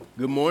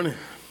Good morning.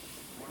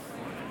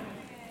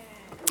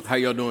 How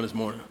y'all doing this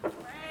morning?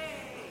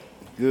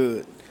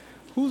 Good.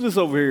 Who's this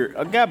over here?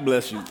 God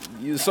bless you.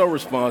 You're so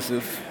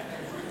responsive.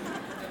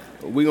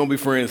 We're going to be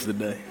friends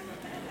today.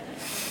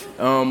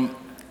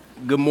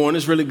 Good morning.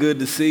 It's really good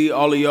to see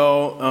all of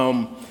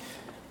y'all.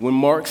 When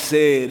Mark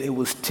said it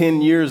was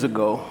 10 years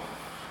ago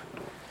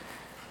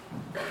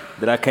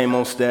that I came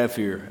on staff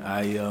here,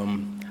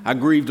 I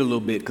grieved a little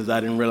bit because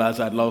I didn't realize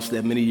I'd lost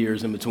that many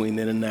years in between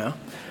then and now.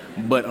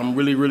 But I'm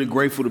really, really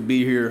grateful to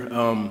be here.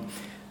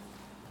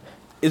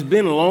 It's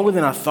been longer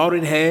than I thought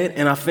it had,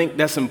 and I think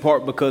that's in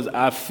part because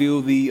I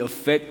feel the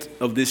effect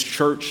of this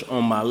church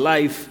on my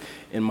life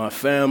and my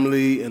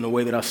family and the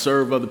way that I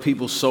serve other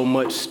people so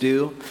much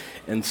still.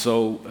 And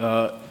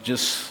so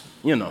this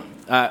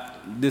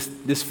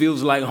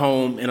feels like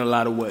home in a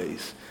lot of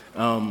ways.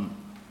 And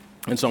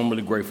so I'm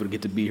really grateful to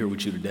get to be here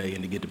with you today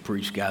and to get to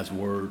preach God's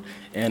word.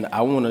 And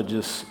I want to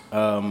just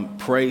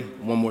pray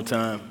one more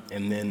time,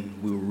 and then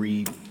we'll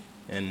read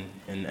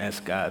and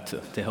ask God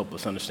to help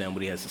us understand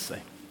what he has to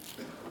say.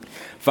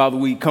 Father,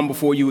 we come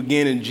before you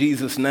again in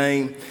Jesus'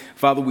 name.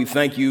 Father, we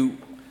thank you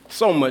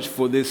so much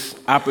for this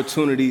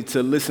opportunity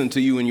to listen to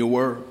you and your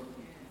word.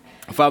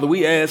 Father,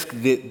 we ask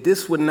that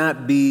this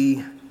wouldn't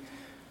be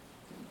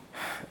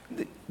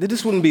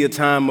a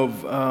time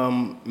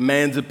of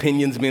man's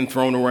opinions being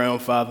thrown around,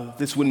 Father.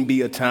 This wouldn't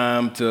be a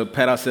time to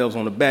pat ourselves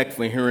on the back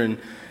for hearing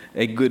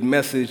a good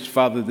message,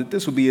 Father, that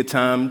this would be a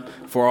time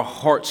for our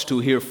hearts to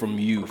hear from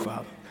you,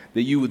 Father,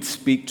 that you would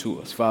speak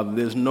to us, Father.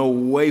 There's no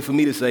way for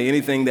me to say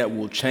anything that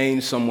will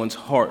change someone's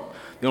heart.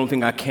 The only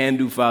thing I can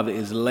do, Father,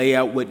 is lay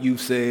out what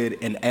you've said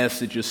and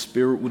ask that your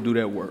spirit would do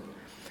that work.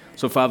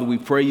 So, Father, we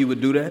pray you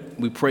would do that.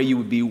 We pray you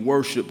would be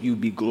worshiped, you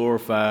would be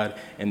glorified,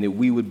 and that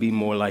we would be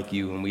more like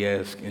you. And we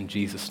ask in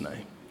Jesus'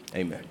 name,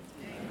 amen.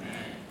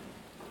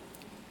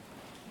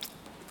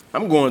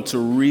 I'm going to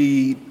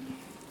read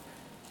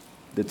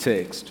the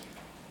text.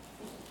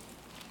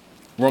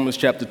 Romans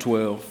chapter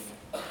 12,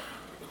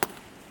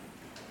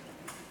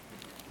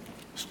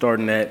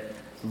 starting at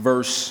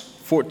verse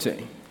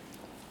 14.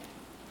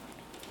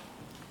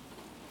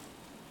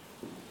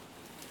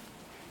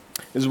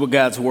 This is what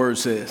God's word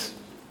says.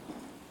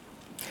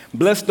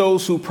 Bless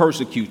those who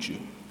persecute you.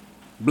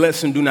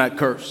 Bless and do not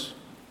curse.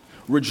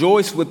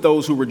 Rejoice with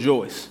those who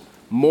rejoice.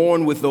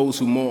 Mourn with those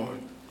who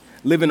mourn.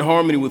 Live in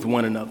harmony with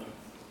one another.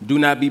 Do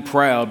not be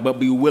proud, but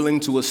be willing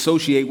to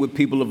associate with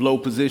people of low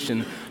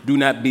position. Do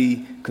not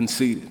be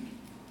conceited.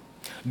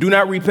 Do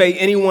not repay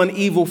anyone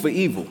evil for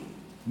evil.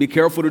 Be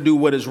careful to do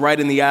what is right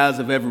in the eyes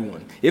of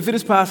everyone. If it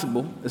is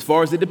possible, as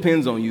far as it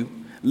depends on you,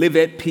 live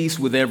at peace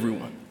with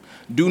everyone.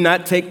 Do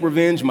not take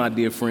revenge, my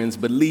dear friends,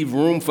 but leave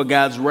room for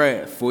God's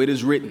wrath, for it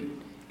is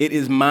written, "It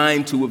is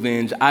mine to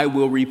avenge, I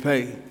will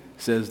repay,"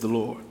 says the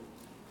Lord.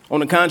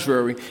 On the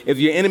contrary, if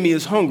your enemy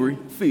is hungry,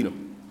 feed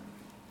him.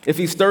 If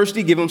he's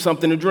thirsty, give him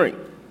something to drink.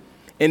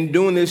 In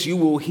doing this, you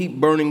will heap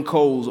burning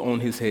coals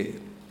on his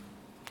head.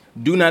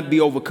 Do not be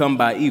overcome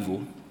by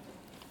evil,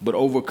 but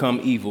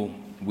overcome evil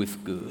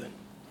with good.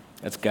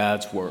 That's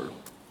God's word.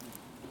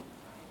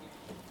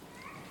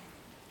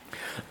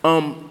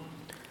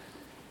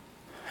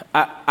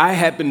 I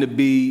happen to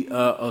be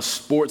a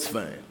sports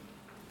fan.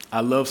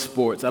 I love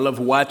sports. I love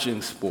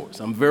watching sports.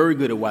 I'm very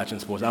good at watching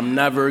sports. I'm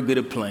not very good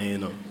at playing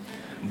them,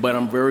 but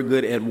I'm very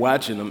good at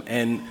watching them.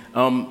 And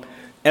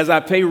as I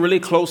pay really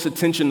close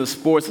attention to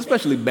sports,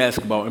 especially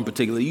basketball in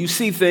particular, you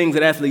see things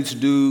that athletes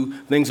do,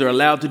 things they're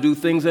allowed to do,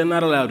 things they're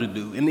not allowed to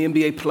do. In the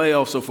NBA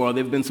playoffs so far,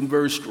 there have been some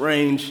very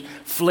strange,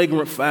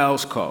 flagrant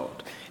fouls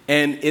called.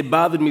 And it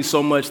bothered me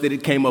so much that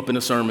it came up in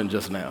a sermon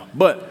just now.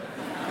 But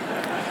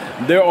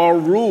there are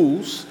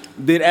rules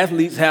that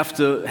athletes have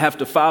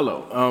to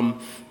follow.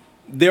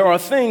 There are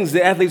things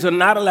that athletes are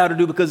not allowed to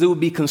do because it would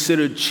be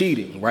considered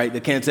cheating, right? They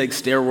can't take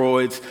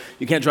steroids.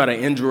 You can't try to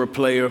injure a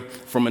player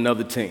from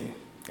another team.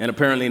 And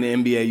apparently in the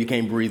NBA, you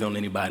can't breathe on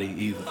anybody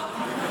either.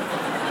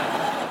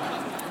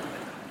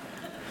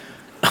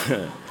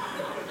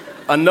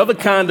 Another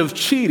kind of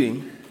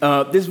cheating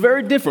that's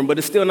very different, but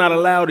it's still not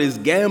allowed, is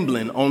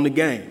gambling on the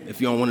game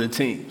if you're on one of the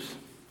teams.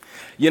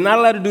 You're not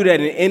allowed to do that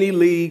in any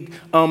league,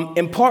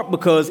 in part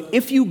because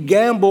if you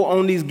gamble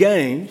on these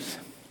games,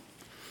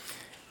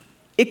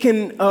 it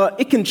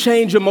can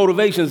change your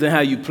motivations and how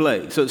you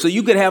play. So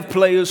you could have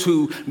players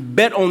who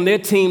bet on their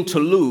team to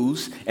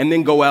lose and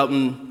then go out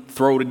and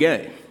throw the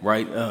game,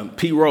 right?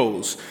 P.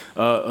 Rose,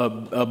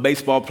 a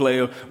baseball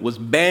player, was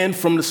banned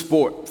from the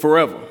sport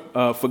forever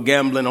for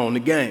gambling on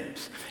the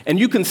games. And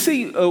you can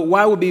see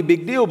why it would be a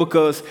big deal,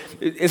 because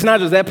it's not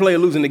just that player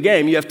losing the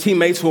game. You have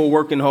teammates who are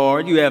working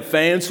hard. You have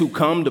fans who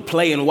come to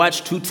play and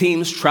watch two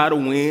teams try to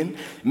win.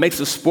 It makes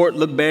the sport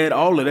look bad,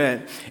 all of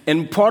that.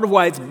 And part of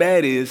why it's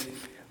bad is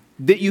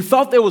that you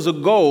thought there was a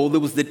goal, there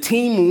was the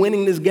team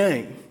winning this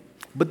game.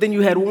 But then you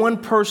had one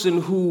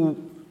person who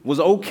was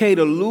okay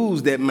to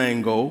lose that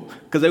main goal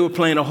because they were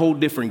playing a whole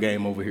different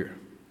game over here.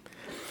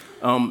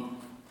 And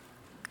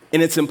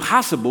it's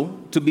impossible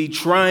to be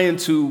trying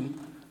to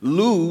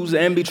lose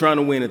and be trying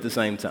to win at the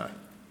same time.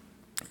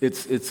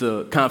 It's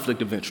a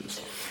conflict of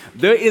interest.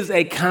 there is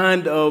a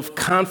kind of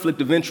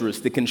conflict of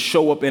interest that can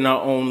show up in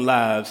our own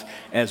lives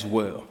as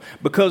well.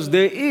 Because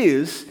there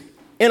is,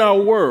 in our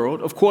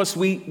world, of course,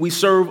 we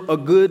serve a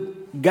good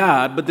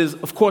God, but there's,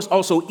 of course,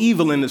 also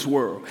evil in this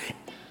world.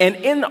 And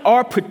in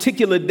our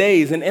particular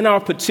days and in our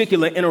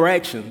particular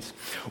interactions,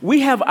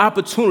 we have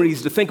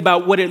opportunities to think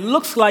about what it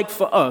looks like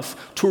for us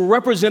to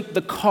represent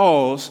the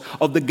cause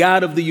of the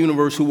God of the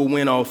universe who will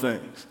win all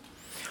things.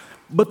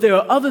 But there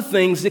are other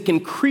things that can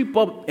creep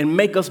up and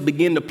make us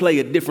begin to play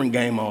a different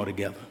game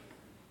altogether.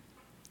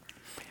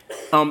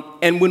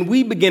 And when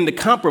we begin to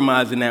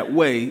compromise in that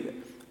way,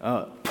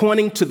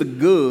 pointing to the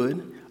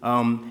good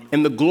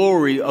and the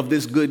glory of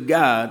this good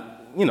God,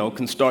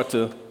 can start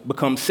to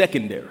become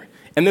secondary.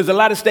 And there's a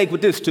lot at stake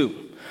with this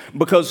too,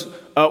 because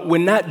we're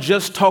not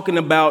just talking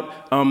about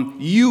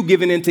you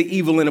giving into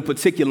evil in a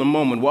particular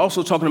moment. We're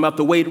also talking about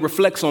the way it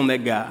reflects on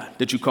that God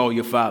that you call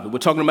your Father. We're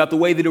talking about the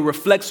way that it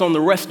reflects on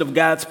the rest of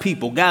God's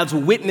people, God's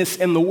witness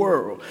in the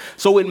world.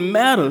 So it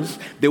matters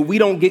that we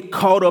don't get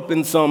caught up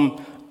in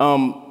some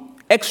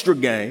extra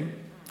game,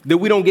 that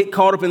we don't get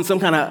caught up in some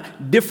kind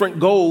of different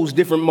goals,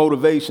 different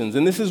motivations.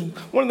 And this is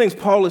one of the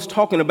things Paul is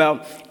talking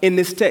about in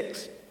this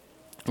text.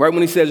 Right,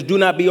 when he says, do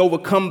not be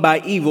overcome by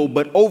evil,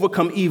 but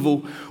overcome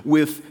evil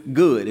with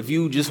good. If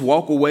you just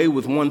walk away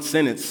with one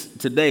sentence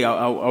today,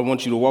 I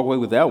want you to walk away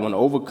with that one,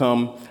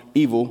 overcome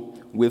evil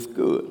with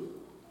good.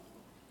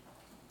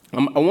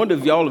 I wonder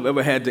if y'all have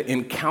ever had to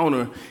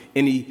encounter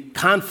any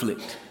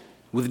conflict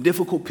with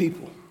difficult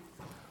people.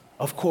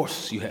 Of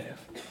course you have.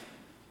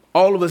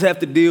 All of us have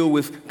to deal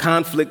with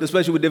conflict,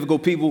 especially with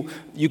difficult people.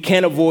 You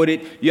can't avoid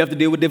it. You have to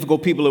deal with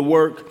difficult people at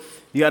work.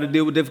 You got to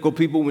deal with difficult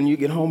people when you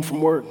get home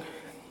from work.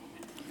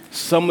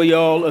 Some of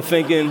y'all are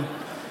thinking,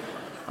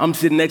 I'm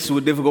sitting next to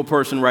a difficult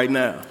person right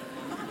now.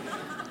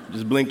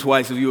 Just blink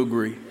twice if you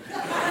agree.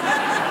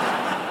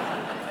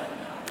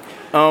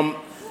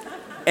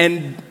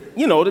 And,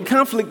 the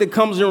conflict that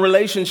comes in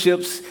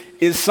relationships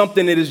is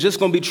something that is just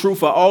going to be true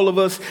for all of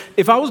us.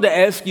 If I was to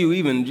ask you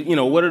even,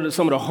 what are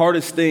some of the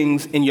hardest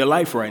things in your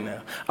life right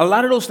now? A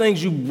lot of those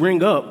things you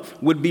bring up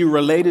would be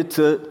related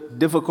to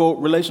difficult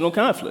relational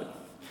conflict.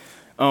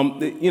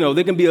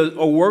 There can be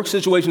a work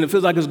situation that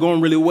feels like it's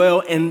going really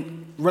well,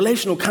 and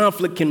relational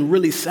conflict can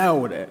really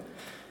sour that.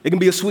 It can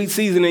be a sweet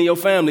season in your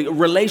family.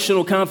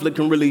 Relational conflict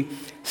can really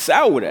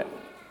sour that.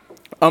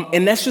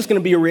 And that's just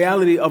going to be a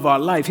reality of our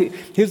life.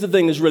 Here's the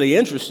thing that's really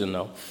interesting,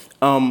 though.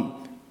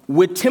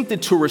 We're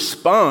tempted to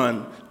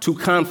respond to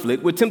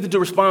conflict. We're tempted to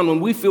respond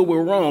when we feel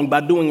we're wrong by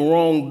doing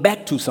wrong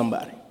back to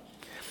somebody.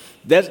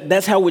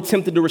 That's how we're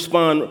tempted to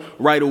respond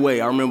right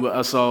away. I remember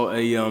I saw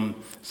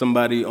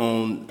somebody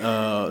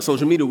on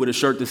social media with a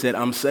shirt that said,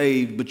 "I'm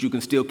saved, but you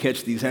can still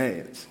catch these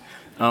hands."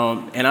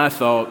 And I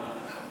thought,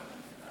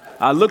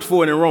 I looked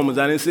for it in Romans,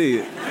 I didn't see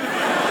it.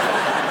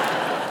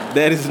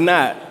 That is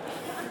not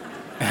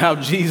how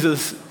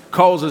Jesus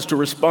calls us to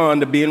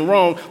respond to being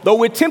wrong, though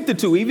we're tempted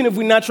to, even if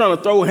we're not trying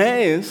to throw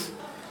hands,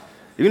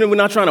 even if we're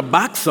not trying to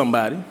box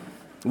somebody.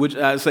 Which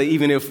I say,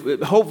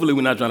 hopefully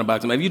we're not trying to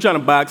box them. If you're trying to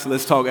box,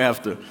 let's talk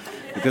after,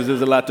 because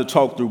there's a lot to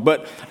talk through.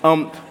 But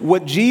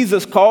what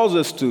Jesus calls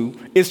us to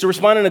is to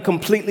respond in a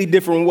completely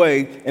different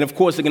way. And of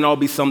course, it can all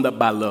be summed up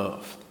by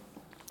love.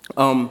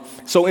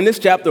 So in this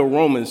chapter of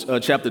Romans,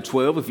 chapter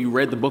 12, if you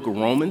read the book of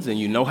Romans and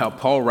you know how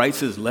Paul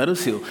writes his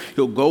letters,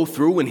 he'll go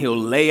through and he'll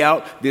lay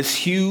out this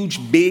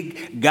huge,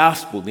 big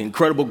gospel, the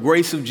incredible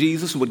grace of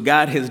Jesus, what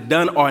God has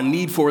done, our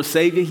need for a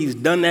Savior. He's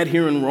done that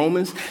here in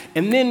Romans.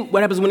 And then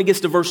what happens when he gets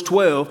to verse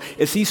 12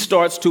 is he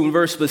starts to, in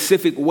very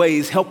specific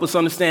ways, help us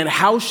understand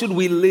how should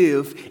we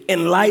live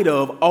in light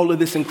of all of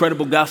this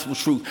incredible gospel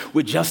truth.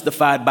 We're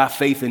justified by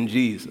faith in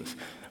Jesus.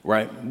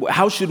 Right?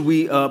 How should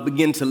we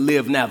begin to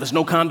live now? There's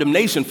no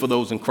condemnation for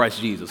those in Christ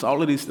Jesus,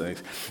 all of these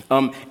things.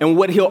 And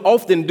what he'll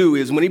often do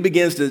is when he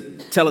begins to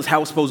tell us how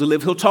we're supposed to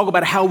live, he'll talk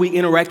about how we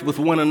interact with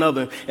one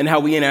another and how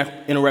we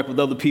interact with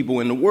other people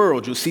in the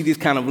world. You'll see these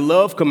kind of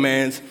love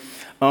commands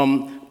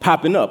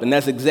popping up. And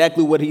that's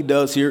exactly what he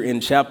does here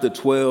in chapter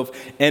 12.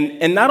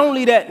 And not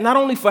only that, not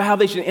only for how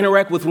they should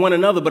interact with one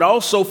another, but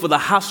also for the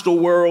hostile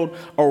world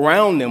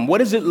around them. What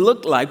does it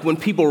look like when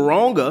people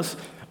wrong us?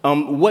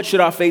 What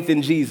should our faith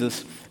in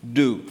Jesus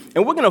do?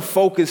 And we're going to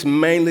focus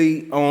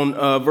mainly on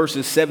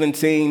verses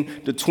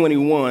 17 to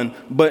 21.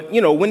 But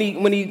when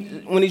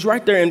he's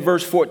right there in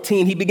verse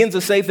 14, he begins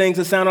to say things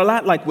that sound a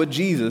lot like what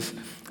Jesus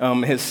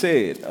has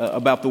said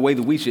about the way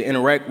that we should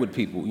interact with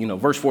people.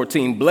 Verse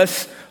 14,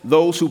 bless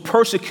those who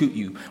persecute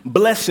you.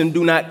 Bless and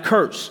do not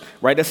curse.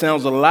 Right? That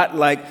sounds a lot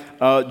like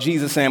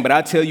Jesus saying, but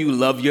I tell you,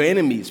 love your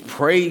enemies.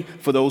 Pray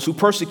for those who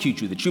persecute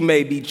you, that you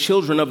may be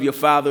children of your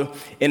Father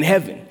in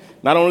heaven.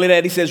 Not only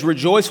that, he says,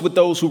 rejoice with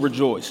those who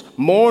rejoice,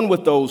 mourn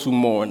with those who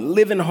mourn,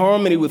 live in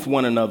harmony with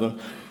one another.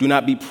 Do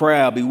not be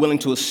proud, be willing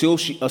to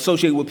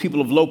associate with people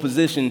of low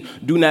position.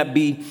 Do not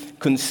be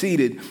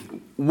conceited.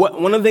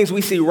 One of the things we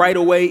see right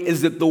away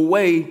is that the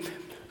way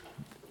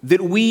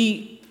that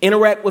we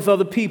interact with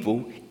other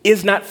people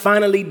is not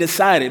finally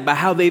decided by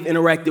how they've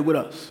interacted with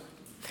us.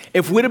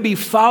 If we're to be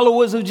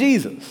followers of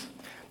Jesus,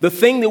 The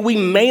thing that we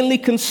mainly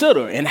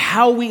consider and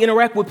how we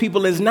interact with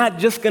people is not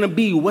just going to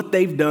be what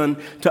they've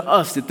done to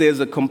us, that there's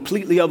a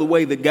completely other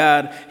way that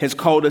God has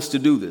called us to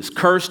do this.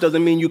 Curse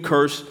doesn't mean you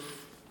curse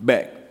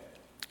back.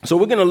 So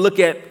we're going to look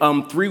at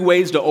 3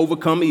 ways to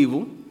overcome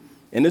evil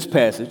in this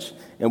passage,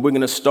 and we're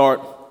going to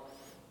start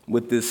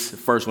with this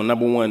first one.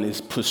 Number 1 is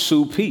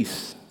pursue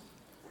peace.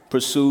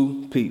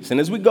 Pursue peace.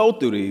 And as we go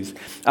through these,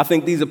 I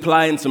think these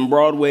apply in some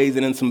broad ways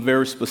and in some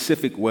very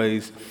specific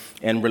ways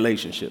in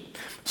relationship.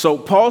 So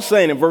Paul's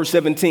saying in verse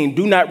 17,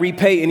 do not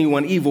repay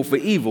anyone evil for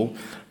evil.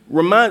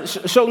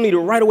 Shows me that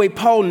right away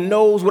Paul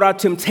knows what our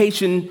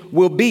temptation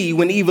will be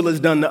when evil is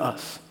done to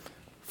us.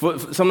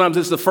 Sometimes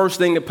it's the first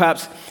thing that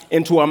pops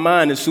into our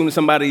mind as soon as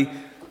somebody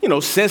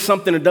says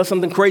something or does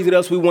something crazy to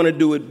us, we want to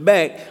do it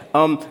back.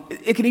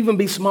 It could even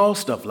be small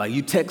stuff like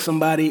you text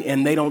somebody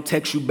and they don't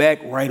text you back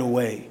right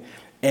away.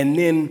 And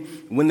then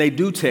when they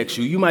do text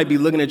you, you might be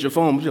looking at your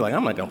phone, but you're like,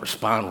 I'm not going to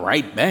respond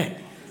right back.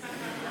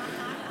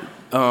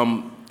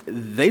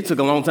 They took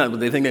a long time,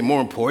 but they think they're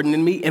more important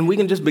than me. And we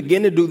can just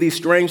begin to do these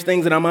strange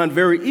things in our mind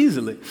very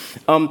easily.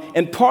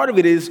 And part of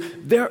it is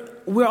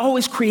we're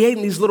always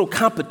creating these little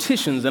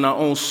competitions in our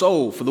own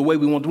soul for the way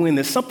we want to win.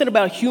 There's something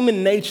about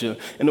human nature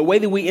and the way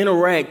that we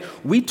interact.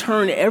 We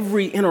turn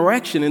every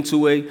interaction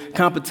into a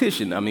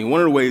competition. I mean, one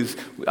of the ways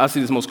I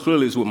see this most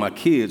clearly is with my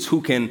kids,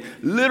 who can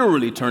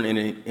literally turn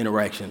any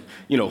interaction.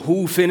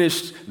 Who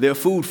finished their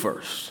food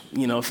first?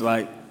 It's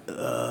like,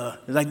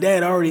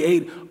 Dad, I already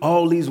ate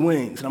all these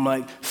wings. And I'm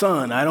like,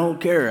 son, I don't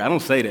care. I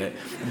don't say that.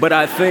 But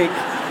I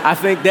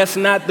think that's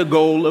not the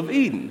goal of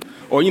eating.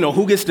 Or,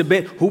 who gets to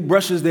bed, who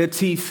brushes their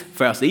teeth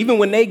faster. Even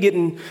when they get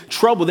in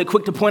trouble, they're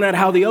quick to point out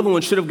how the other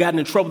one should have gotten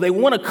in trouble. They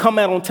want to come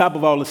out on top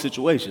of all the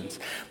situations.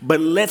 But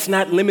let's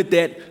not limit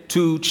that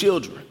to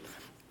children.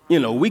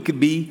 We could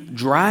be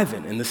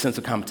driving, and the sense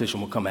of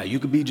competition will come out. You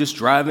could be just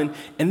driving,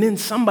 and then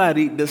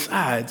somebody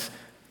decides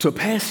to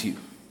pass you.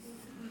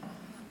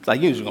 It's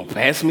like, you're just going to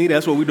pass me?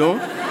 That's what we're doing?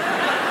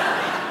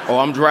 Or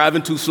I'm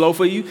driving too slow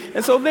for you?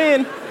 And so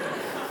then,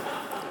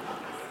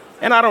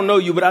 and I don't know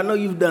you, but I know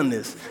you've done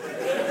this.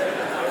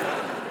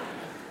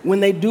 When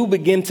they do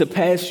begin to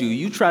pass you,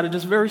 you try to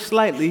just very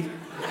slightly.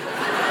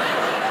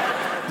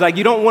 It's like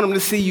you don't want them to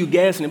see you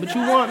gassing it, but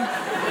you want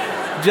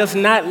just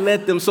not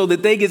let them so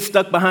that they get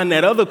stuck behind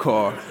that other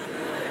car.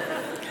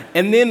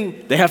 And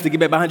then they have to get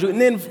back behind you. And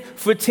then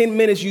for 10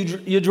 minutes,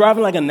 you're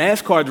driving like a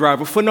NASCAR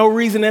driver for no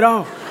reason at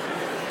all.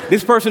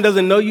 This person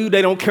doesn't know you.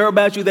 They don't care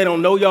about you. They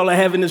don't know y'all are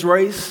having this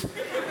race.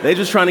 They're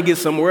just trying to get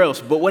somewhere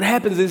else. But what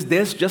happens is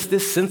there's just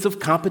this sense of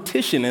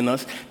competition in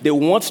us that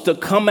wants to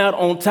come out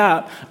on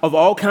top of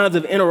all kinds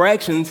of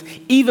interactions,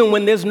 even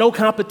when there's no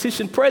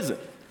competition present.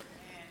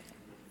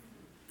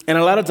 And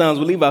a lot of times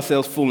we leave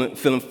ourselves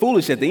feeling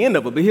foolish at the end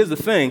of it. But here's the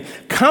thing.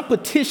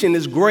 Competition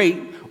is great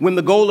when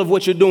the goal of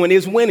what you're doing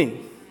is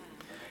winning.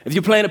 If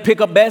you're playing a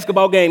pickup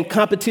basketball game,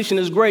 competition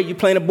is great. You're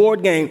playing a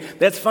board game,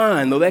 that's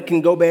fine, though that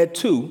can go bad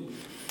too.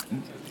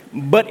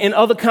 But in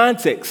other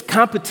contexts,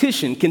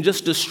 competition can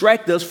just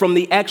distract us from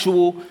the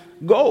actual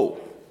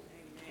goal.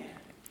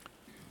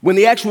 When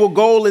the actual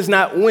goal is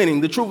not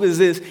winning, the truth is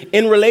this,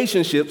 in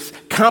relationships,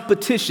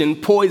 competition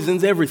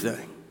poisons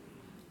everything.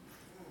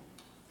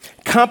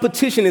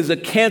 Competition is a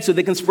cancer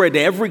that can spread to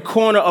every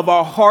corner of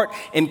our heart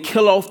and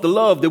kill off the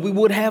love that we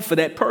would have for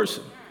that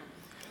person.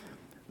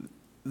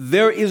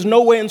 There is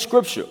nowhere in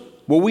Scripture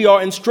where we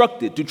are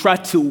instructed to try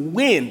to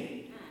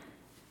win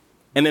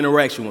an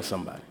interaction with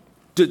somebody.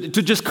 To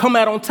just come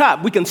out on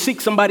top. We can seek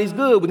somebody's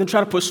good. We can try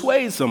to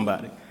persuade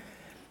somebody.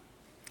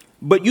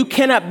 But you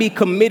cannot be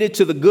committed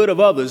to the good of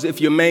others if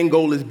your main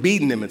goal is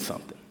beating them at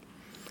something.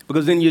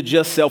 Because then you're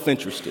just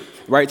self-interested,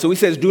 right? So he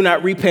says, do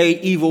not repay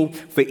evil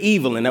for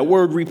evil. And that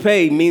word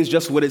repay means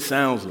just what it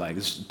sounds like.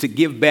 It's to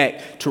give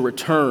back, to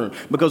return.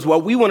 Because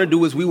what we want to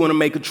do is we want to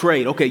make a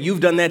trade. Okay, you've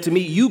done that to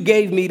me. You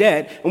gave me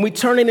that. And we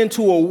turn it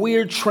into a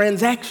weird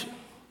transaction.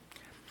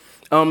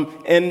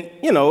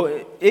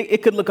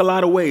 It could look a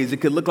lot of ways. It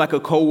could look like a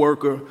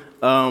coworker,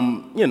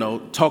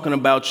 talking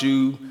about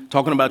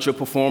your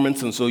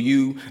performance, and so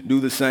you do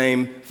the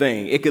same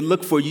thing. It could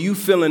look for you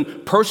feeling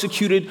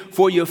persecuted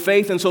for your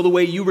faith, and so the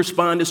way you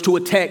respond is to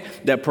attack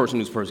that person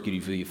who's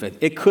persecuted you for your faith.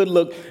 It could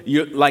look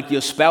like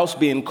your spouse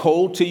being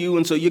cold to you,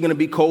 and so you're going to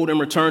be cold in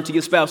return to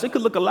your spouse. It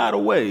could look a lot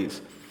of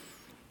ways.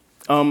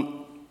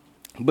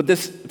 But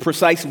this is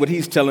precisely what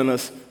he's telling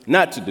us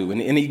not to do,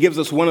 and he gives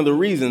us one of the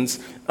reasons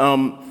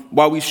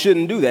why we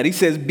shouldn't do that. He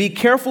says, be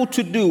careful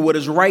to do what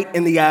is right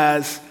in the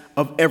eyes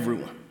of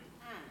everyone.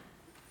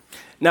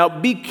 Now,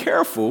 be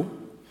careful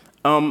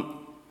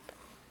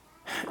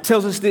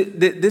tells us that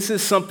this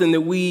is something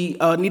that we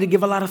need to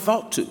give a lot of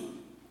thought to,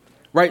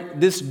 right?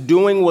 This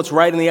doing what's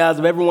right in the eyes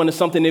of everyone is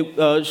something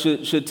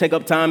that should take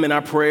up time in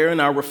our prayer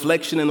and our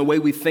reflection and the way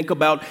we think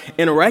about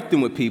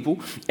interacting with people.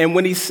 And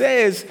when he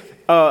says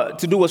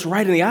to do what's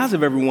right in the eyes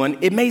of everyone,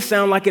 it may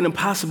sound like an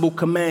impossible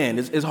command.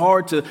 It's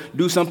hard to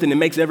do something that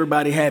makes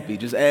everybody happy.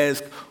 Just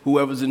ask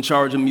whoever's in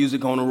charge of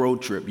music on a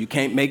road trip. You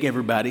can't make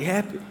everybody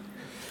happy.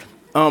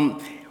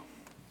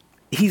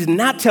 he's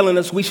not telling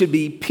us we should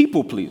be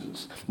people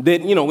pleasers.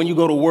 That, when you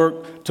go to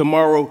work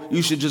tomorrow,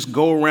 you should just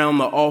go around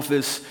the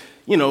office,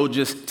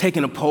 just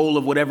taking a poll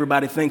of what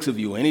everybody thinks of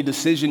you. Any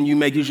decision you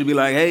make, you should be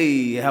like,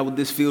 hey, how would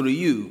this feel to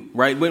you,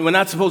 right? We're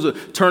not supposed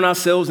to turn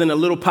ourselves into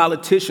little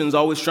politicians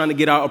always trying to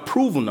get our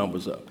approval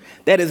numbers up.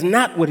 That is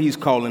not what he's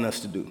calling us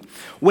to do.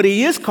 What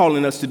he is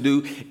calling us to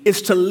do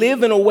is to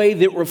live in a way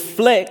that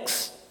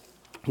reflects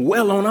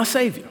well on our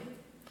Savior.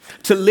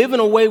 To live in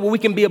a way where we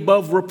can be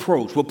above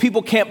reproach, where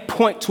people can't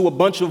point to a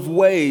bunch of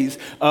ways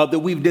that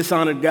we've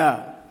dishonored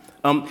God.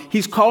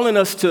 He's calling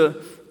us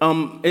to,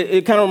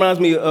 it kind of reminds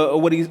me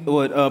of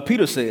what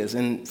Peter says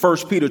in 1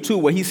 Peter 2,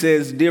 where he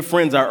says, dear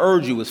friends, I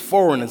urge you as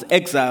foreigners,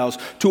 exiles,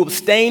 to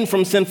abstain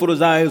from sinful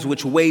desires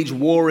which wage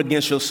war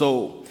against your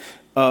soul.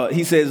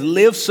 He says,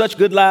 live such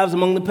good lives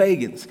among the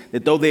pagans,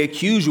 that though they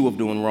accuse you of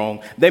doing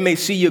wrong, they may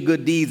see your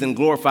good deeds and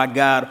glorify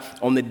God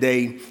on the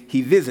day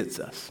he visits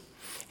us.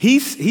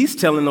 He's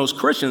telling those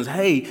Christians,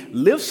 hey,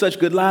 live such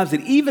good lives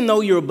that even though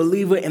you're a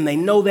believer and they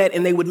know that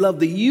and they would love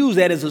to use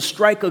that as a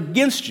strike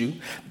against you,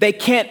 they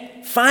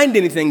can't find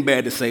anything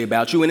bad to say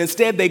about you, and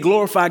instead they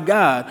glorify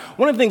God.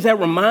 One of the things that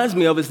reminds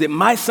me of is that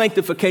my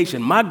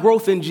sanctification, my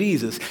growth in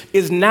Jesus,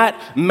 is not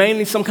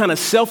mainly some kind of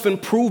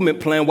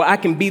self-improvement plan where I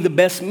can be the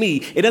best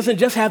me. It doesn't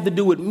just have to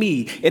do with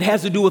me. It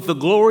has to do with the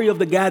glory of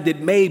the God that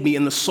made me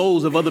and the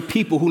souls of other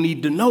people who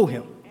need to know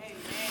him.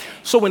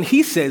 So when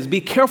he says, be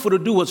careful to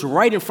do what's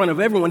right in front of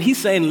everyone, he's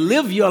saying,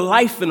 live your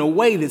life in a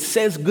way that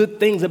says good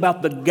things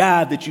about the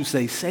God that you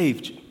say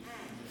saved you.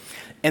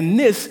 And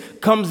this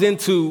comes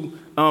into,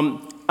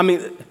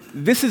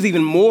 this is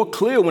even more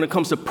clear when it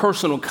comes to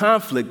personal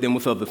conflict than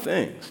with other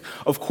things.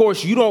 Of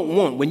course, you don't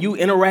want, when you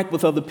interact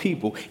with other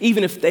people,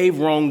 even if they've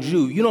wronged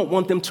you, you don't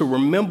want them to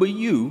remember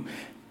you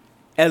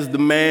as the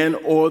man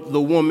or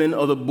the woman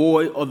or the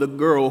boy or the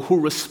girl who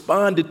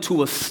responded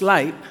to a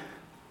slight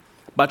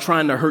by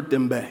trying to hurt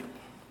them back.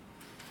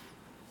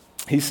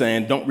 He's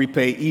saying, don't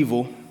repay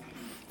evil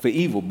for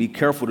evil. Be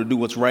careful to do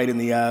what's right in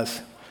the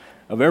eyes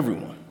of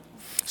everyone.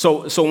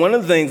 So one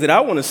of the things that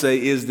I want to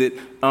say is that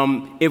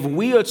if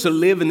we are to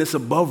live in this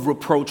above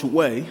reproach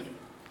way,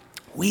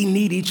 we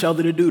need each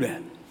other to do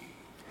that.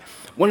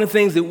 One of the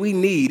things that we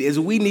need is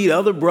we need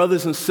other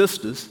brothers and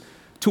sisters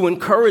to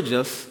encourage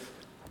us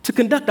to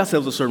conduct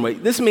ourselves a certain way.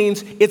 This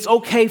means it's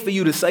okay for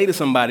you to say to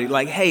somebody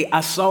like, hey,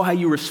 I saw how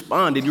you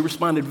responded. You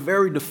responded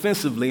very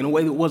defensively in a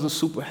way that wasn't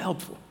super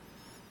helpful.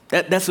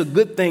 That's a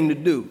good thing to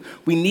do.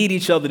 We need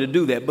each other to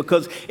do that,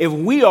 because if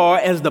we are,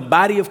 as the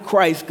body of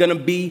Christ, going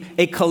to be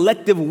a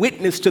collective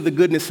witness to the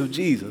goodness of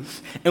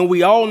Jesus, and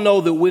we all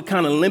know that we're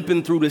kind of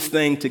limping through this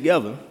thing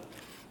together,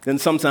 then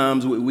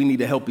sometimes we need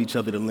to help each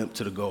other to limp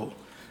to the goal.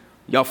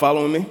 Y'all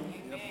following me?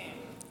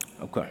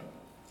 Okay.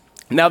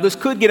 Now, this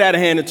could get out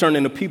of hand and turn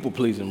into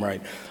people-pleasing,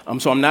 right?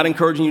 So I'm not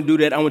encouraging you to do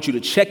that. I want you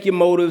to check your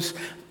motives.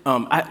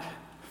 I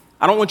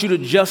don't want you to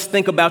just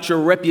think about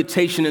your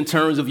reputation in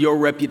terms of your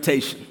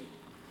reputation.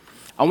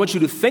 I want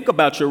you to think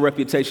about your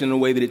reputation in a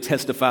way that it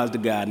testifies to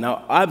God.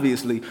 Now,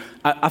 obviously,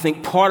 I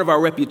think part of our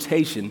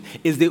reputation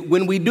is that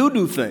when we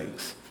do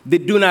things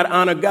that do not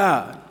honor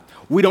God,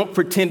 we don't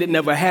pretend it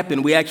never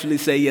happened. We actually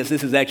say, yes,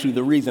 this is actually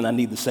the reason I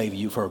need the Savior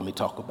you've heard me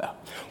talk about.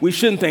 We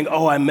shouldn't think,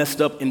 oh, I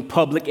messed up in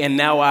public and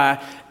now I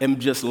am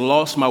just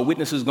lost. My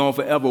witness is gone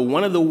forever.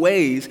 One of the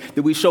ways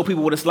that we show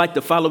people what it's like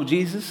to follow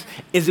Jesus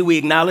is that we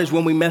acknowledge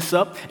when we mess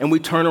up and we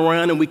turn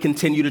around and we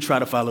continue to try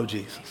to follow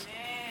Jesus.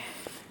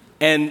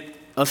 And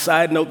a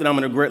side note that I'm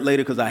going to regret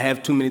later because I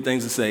have too many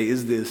things to say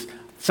is this.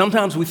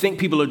 Sometimes we think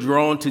people are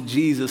drawn to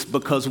Jesus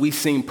because we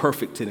seem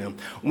perfect to them.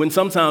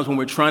 Sometimes when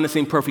we're trying to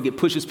seem perfect, it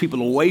pushes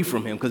people away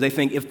from him because they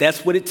think if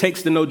that's what it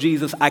takes to know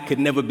Jesus, I could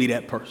never be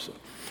that person.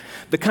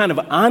 The kind of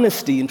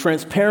honesty and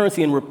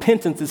transparency and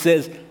repentance that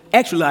says,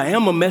 actually, I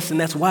am a mess and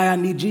that's why I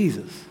need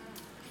Jesus,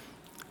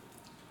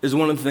 is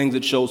one of the things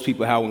that shows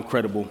people how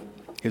incredible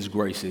his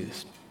grace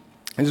is.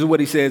 And this is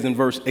what he says in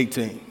verse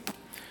 18.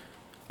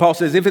 Paul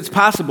says, if it's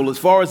possible, as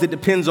far as it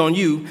depends on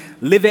you,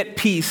 live at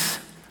peace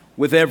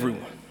with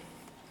everyone.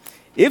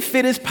 If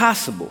it is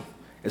possible,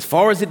 as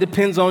far as it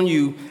depends on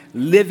you,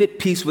 live at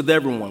peace with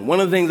everyone.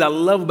 One of the things I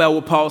love about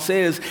what Paul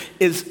says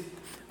is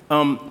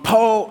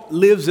Paul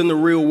lives in the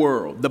real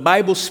world. The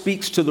Bible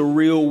speaks to the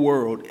real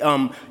world.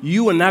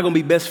 You are not going to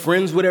be best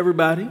friends with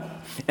everybody.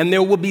 And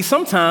there will be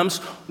some times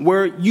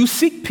where you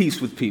seek peace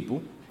with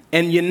people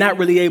and you're not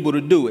really able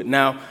to do it.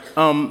 Now,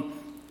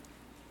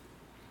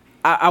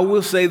 I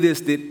will say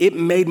this, that it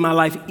made my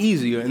life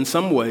easier in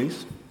some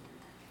ways.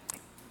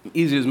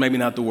 Easier is maybe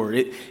not the word.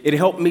 It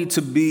helped me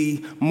to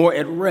be more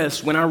at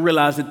rest when I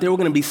realized that there were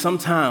going to be some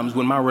times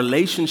when my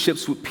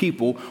relationships with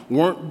people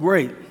weren't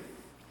great,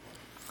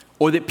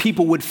 or that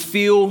people would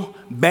feel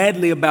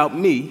badly about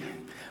me,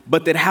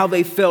 but that how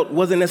they felt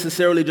wasn't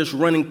necessarily just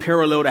running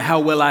parallel to how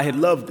well I had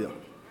loved them.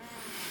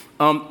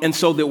 And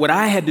so that what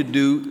I had to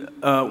do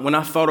when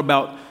I thought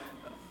about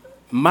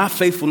my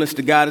faithfulness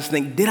to God is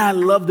think, did I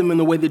love them in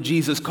the way that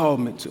Jesus called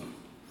me to?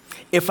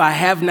 If I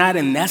have not,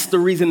 and that's the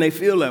reason they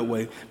feel that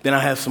way, then I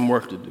have some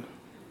work to do.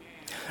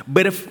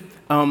 But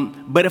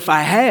if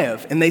I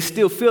have, and they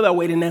still feel that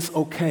way, then that's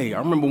okay. I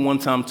remember one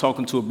time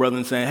talking to a brother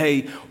and saying,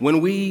 hey,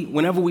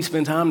 whenever we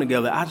spend time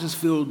together, I just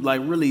feel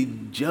like really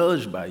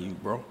judged by you,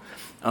 bro.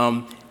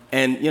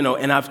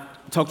 And I've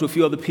talked to a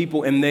few other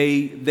people, and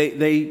they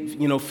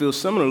feel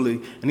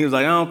similarly. And he was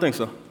like, I don't think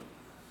so.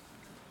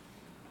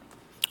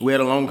 We had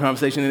a long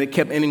conversation, and it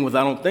kept ending with,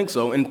 I don't think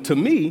so. And to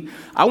me,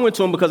 I went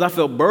to him because I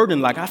felt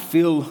burdened, like I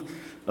feel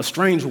a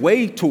strange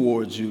way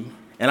towards you.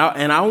 And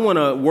I want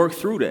to work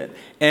through that.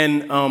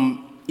 And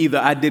either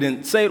I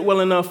didn't say it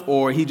well enough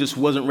or he just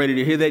wasn't ready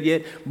to hear that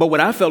yet. But what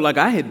I felt like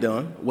I had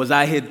done was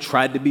I had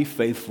tried to be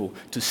faithful,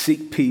 to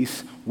seek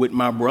peace with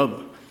my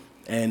brother.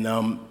 And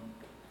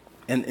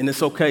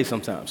it's okay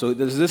sometimes. So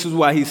this is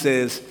why he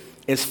says,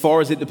 as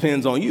far as it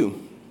depends on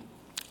you.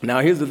 Now,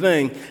 here's the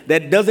thing.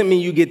 That doesn't mean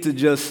you get to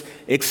just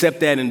accept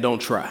that and don't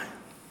try.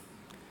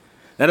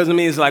 That doesn't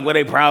mean it's like, well,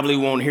 they probably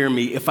won't hear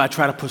me if I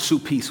try to pursue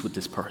peace with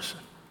this person.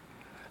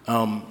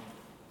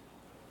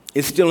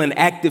 It's still an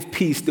active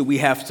peace that we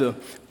have to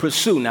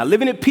pursue. Now,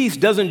 living at peace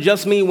doesn't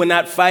just mean we're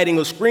not fighting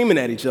or screaming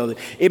at each other.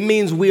 It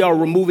means we are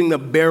removing the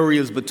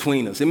barriers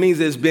between us. It means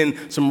there's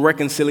been some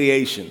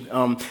reconciliation.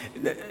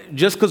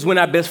 Just because we're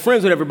not best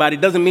friends with everybody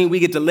doesn't mean we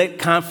get to let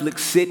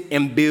conflict sit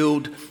and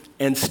build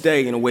and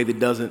stay in a way that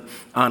doesn't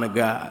honor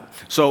God.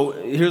 So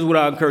here's what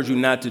I encourage you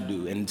not to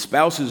do. And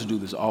spouses do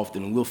this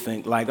often. We'll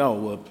think like, oh,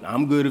 well,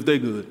 I'm good if they're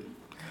good.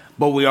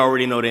 But we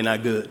already know they're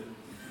not good.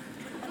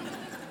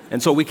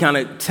 And so we kind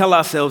of tell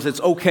ourselves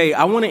it's okay.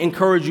 I want to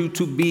encourage you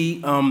to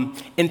be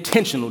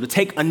intentional, to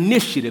take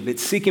initiative at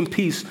seeking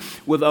peace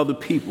with other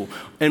people.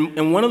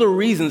 And one of the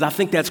reasons I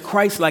think that's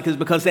Christ-like is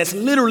because that's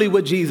literally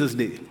what Jesus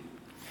did.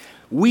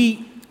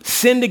 We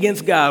sinned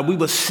against God. We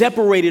were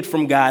separated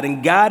from God.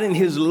 And God in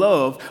his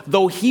love,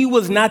 though he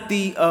was not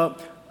the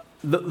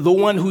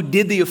one who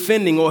did the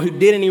offending or who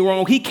did any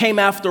wrong, he came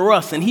after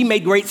us. And he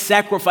made great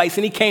sacrifice.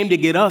 And he came to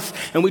get us.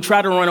 And we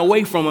tried to run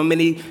away from him.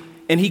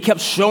 And he kept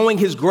showing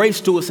his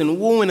grace to us and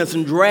wooing us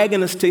and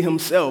dragging us to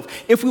himself.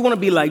 If we want to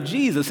be like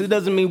Jesus, it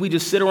doesn't mean we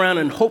just sit around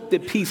and hope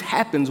that peace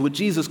happens. What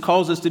Jesus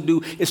calls us to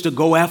do is to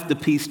go after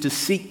peace, to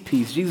seek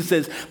peace. Jesus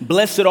says,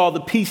 blessed are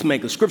the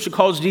peacemakers. Scripture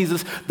calls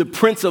Jesus the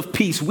Prince of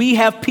Peace. We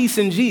have peace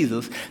in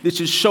Jesus that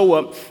should show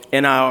up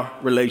in our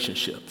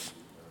relationships.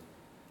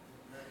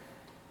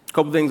 A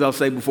couple things I'll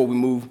say before we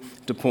move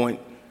to point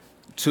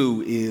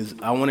 2 is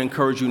I want to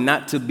encourage you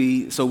not to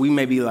be, so we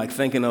may be like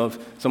thinking of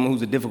someone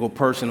who's a difficult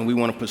person and we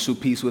want to pursue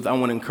peace with. I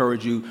want to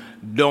encourage you,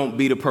 don't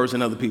be the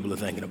person other people are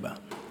thinking about.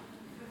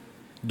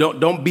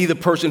 Don't be the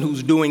person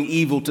who's doing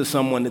evil to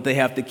someone that they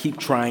have to keep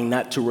trying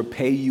not to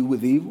repay you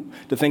with evil,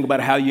 to think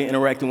about how you're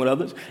interacting with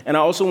others. And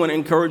I also want to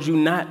encourage you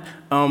not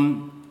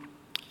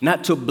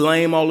to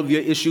blame all of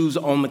your issues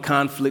on the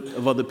conflict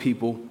of other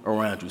people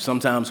around you.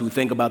 Sometimes we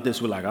think about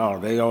this, we're like, oh,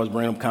 they always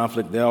bring up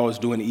conflict, they're always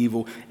doing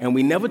evil, and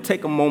we never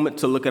take a moment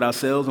to look at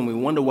ourselves, and we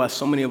wonder why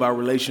so many of our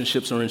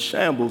relationships are in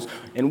shambles,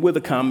 and we're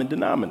the common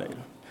denominator.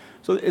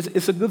 So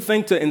it's a good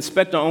thing to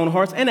inspect our own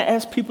hearts and to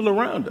ask people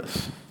around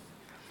us,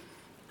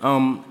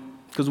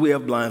 because we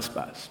have blind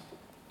spots.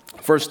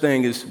 First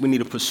thing is we need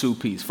to pursue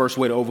peace. First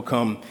way to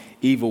overcome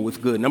evil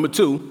with good. Number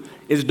 2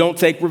 is don't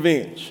take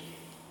revenge.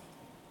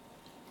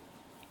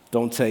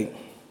 Don't take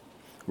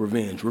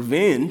revenge.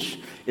 Revenge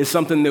is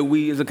something that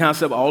is a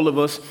concept all of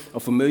us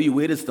are familiar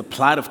with. It's the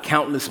plot of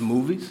countless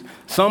movies.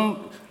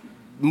 Some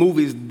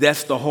movies,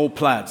 that's the whole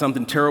plot.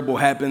 Something terrible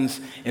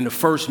happens in the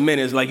first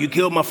minute. It's like, you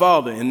killed my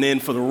father. And then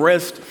for the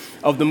rest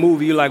of the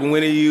movie, you're like,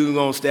 when are you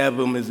going to stab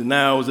him? Is it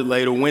now? Is it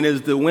later? When are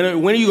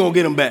you going to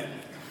get him back?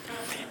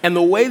 And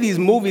the way these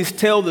movies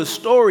tell the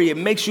story, it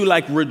makes you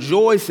like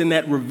rejoice in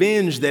that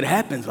revenge that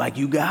happens, like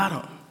you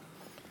got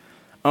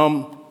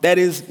him. That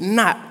is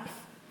not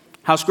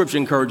how Scripture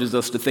encourages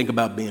us to think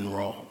about being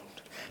wronged,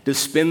 to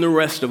spend the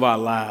rest of our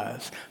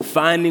lives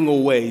finding a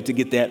way to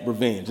get that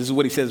revenge. This is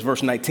what he says,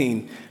 verse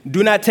 19.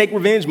 Do not take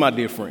revenge, my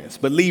dear friends,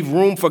 but leave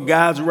room for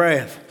God's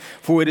wrath.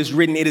 For it is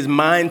written, it is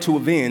mine to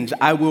avenge.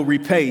 I will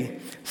repay,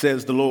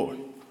 says the Lord.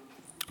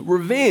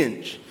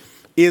 Revenge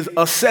is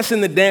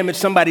assessing the damage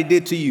somebody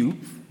did to you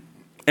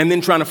and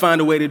then trying to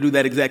find a way to do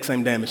that exact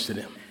same damage to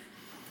them.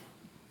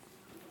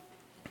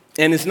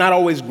 And it's not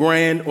always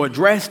grand or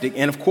drastic.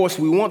 And of course,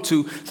 we want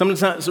to.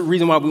 Sometimes the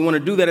reason why we want to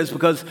do that is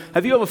because,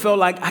 have you ever felt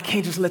like, I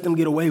can't just let them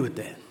get away with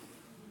that?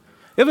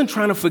 You ever been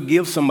trying to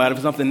forgive somebody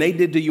for something they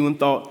did to you and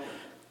thought,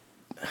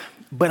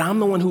 but I'm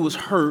the one who was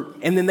hurt,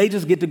 and then they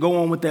just get to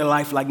go on with their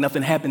life like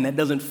nothing happened? That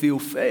doesn't feel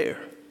fair.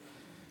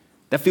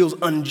 That feels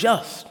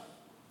unjust.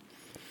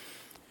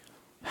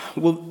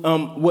 Well,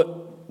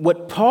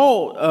 what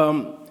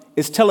Paul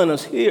is telling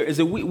us here is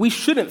that we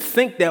shouldn't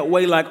think that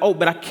way, like, oh,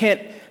 but I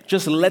can't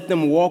just let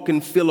them walk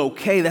and feel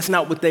okay. That's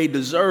not what they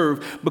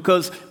deserve,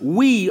 because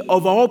we,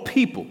 of all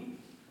people,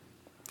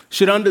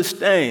 should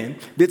understand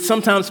that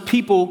sometimes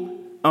people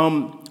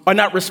are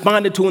not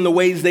responded to in the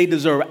ways they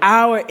deserve.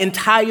 Our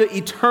entire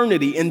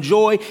eternity and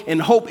joy and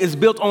hope is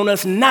built on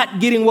us not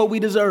getting what we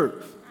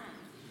deserve.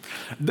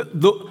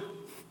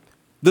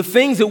 The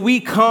things that we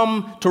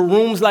come to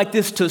rooms like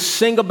this to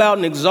sing about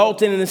and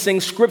exalt in and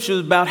sing scriptures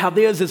about, how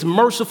there's this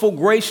merciful,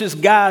 gracious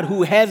God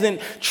who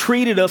hasn't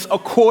treated us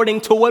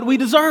according to what we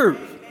deserve.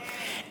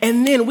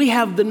 And then we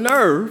have the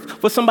nerve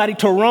for somebody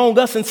to wrong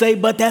us and say,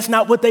 but that's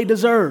not what they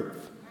deserve.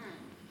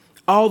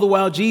 All the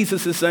while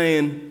Jesus is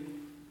saying,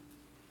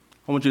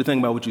 I want you to think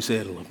about what you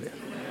said a little bit.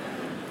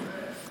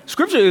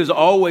 Scripture is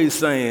always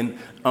saying,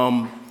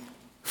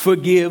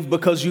 forgive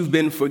because you've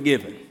been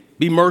forgiven.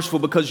 Be merciful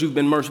because you've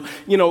been merciful.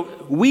 You know,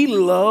 we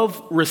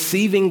love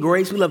receiving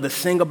grace. We love to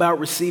sing about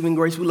receiving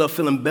grace. We love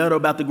feeling better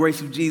about the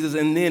grace of Jesus.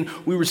 And then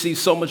we receive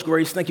so much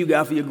grace. Thank you,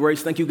 God, for your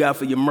grace. Thank you, God,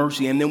 for your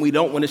mercy. And then we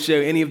don't want to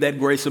share any of that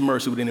grace or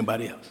mercy with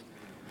anybody else.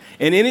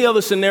 In any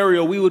other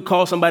scenario, we would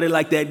call somebody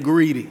like that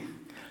greedy.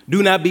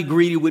 Do not be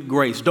greedy with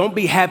grace. Don't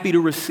be happy to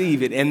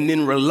receive it and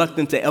then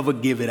reluctant to ever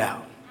give it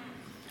out.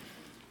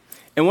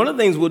 And one of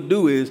the things we'll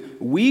do is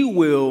we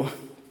will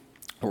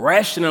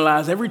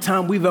rationalize every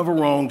time we've ever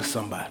wronged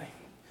somebody.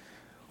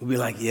 We'll be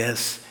like,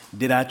 yes,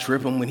 did I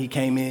trip him when he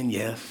came in?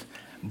 Yes.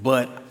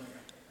 But,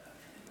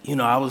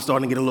 I was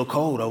starting to get a little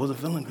cold. I wasn't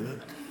feeling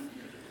good.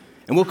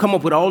 And we'll come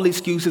up with all the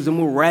excuses and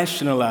we'll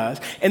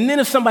rationalize. And then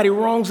if somebody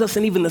wrongs us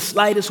in even the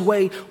slightest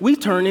way, we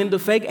turn into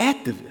fake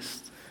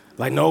activists.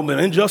 Like, no, man,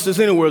 injustice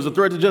anywhere is a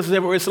threat to justice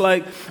everywhere. It's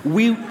like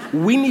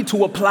we need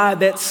to apply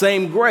that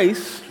same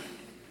grace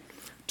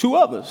to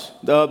others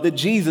that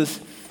Jesus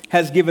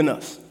has given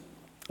us.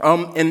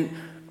 And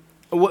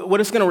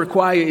what it's going to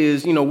require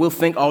is, we'll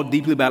think all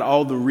deeply about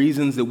all the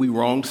reasons that we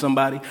wronged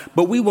somebody,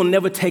 but we will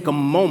never take a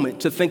moment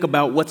to think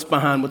about what's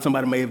behind what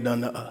somebody may have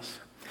done to us.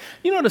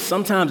 You know that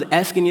sometimes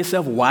asking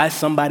yourself why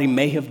somebody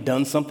may have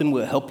done something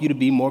will help you to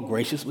be more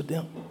gracious with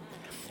them.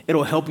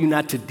 It'll help you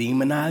not to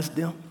demonize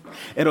them.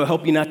 It'll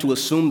help you not to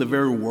assume the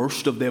very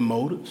worst of their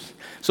motives,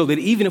 so that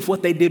even if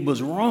what they did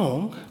was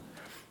wrong,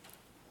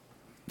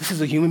 this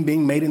is a human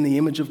being made in the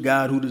image of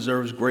God who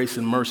deserves grace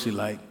and mercy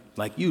like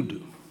you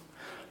do.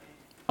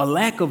 A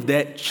lack of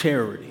that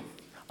charity,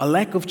 a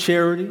lack of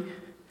charity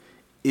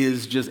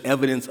is just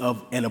evidence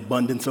of an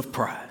abundance of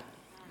pride.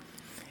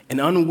 An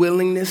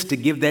unwillingness to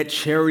give that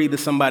charity to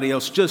somebody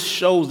else just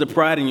shows the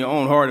pride in your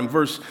own heart. In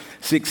verse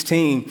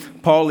 16,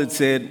 Paul had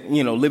said,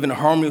 live in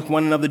harmony with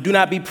one another. Do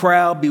not be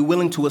proud. Be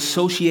willing to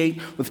associate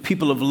with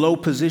people of low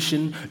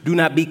position. Do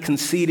not be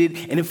conceited.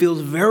 And it feels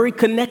very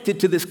connected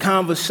to this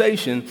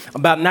conversation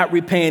about not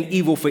repaying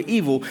evil for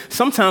evil.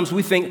 Sometimes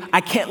we think,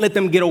 I can't let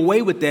them get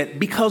away with that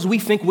because we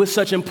think we're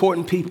such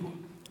important people.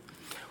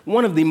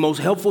 One of the most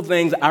helpful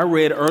things I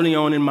read early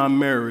on in my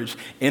marriage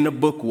in a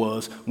book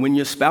was, when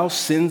your spouse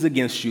sins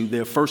against you,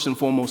 they're first and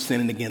foremost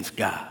sinning against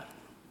God.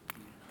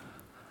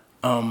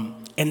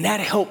 And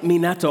that helped me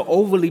not to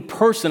overly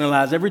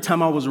personalize every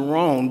time I was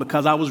wrong,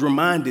 because I was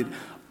reminded,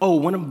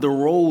 one of the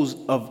roles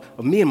of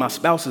me and my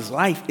spouse's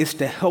life is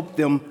to help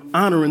them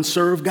honor and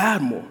serve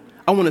God more.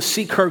 I want to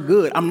seek her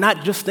good. I'm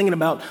not just thinking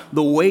about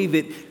the way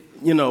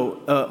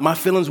that, my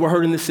feelings were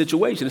hurt in this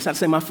situation. It's not to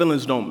say my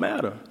feelings don't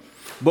matter.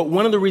 But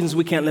one of the reasons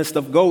we can't let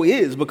stuff go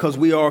is because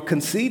we are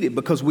conceited,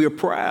 because we are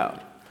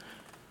proud.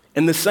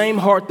 And the same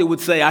heart that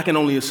would say, I can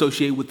only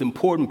associate with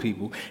important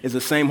people, is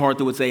the same heart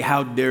that would say,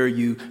 how dare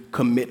you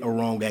commit a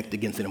wrong act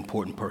against an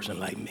important person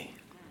like me?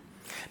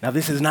 Now,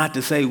 this is not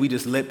to say we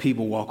just let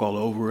people walk all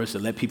over us or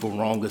let people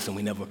wrong us and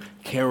we never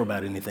care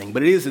about anything.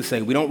 But it is to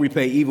say we don't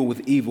repay evil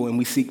with evil and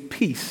we seek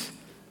peace.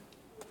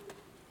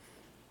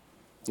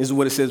 This is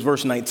what it says,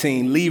 verse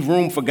 19. Leave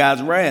room for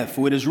God's wrath,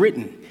 for it is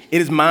written, it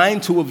is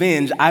mine to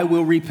avenge, I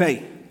will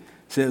repay,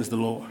 says the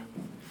Lord.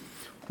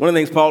 One of the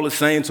things Paul is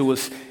saying to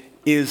us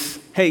is,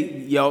 hey,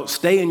 y'all,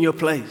 stay in your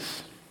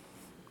place.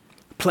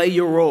 Play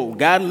your role.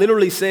 God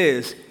literally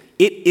says,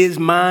 it is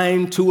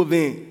mine to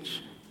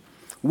avenge.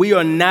 We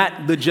are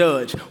not the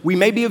judge. We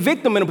may be a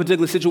victim in a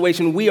particular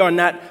situation. We are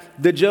not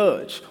the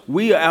judge.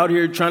 We are out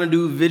here trying to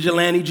do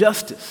vigilante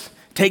justice,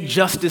 take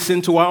justice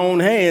into our own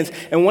hands.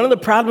 And one of the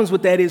problems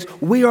with that is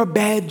we are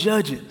bad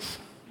judges.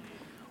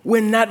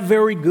 We're not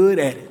very good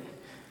at it.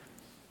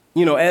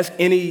 Ask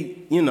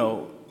any,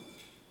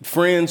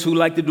 friends who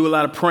like to do a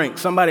lot of pranks.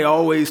 Somebody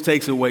always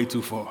takes it way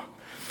too far.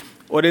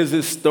 Or there's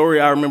this story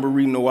I remember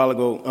reading a while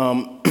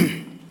ago.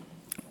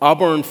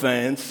 Auburn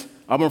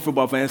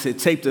football fans had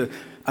taped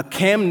a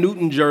Cam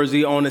Newton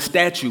jersey on a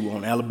statue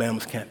on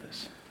Alabama's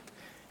campus.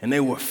 And they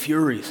were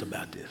furious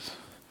about this.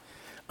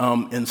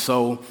 And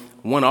so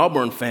one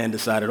Auburn fan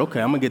decided, okay,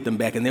 I'm going to get them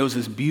back. And there was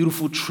this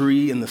beautiful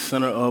tree in the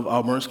center of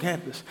Auburn's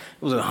campus.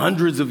 It was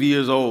hundreds of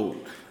years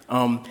old.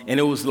 And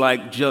it was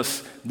like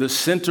just the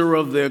center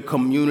of their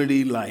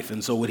community life.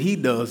 And so what he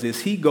does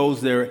is he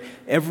goes there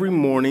every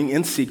morning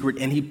in secret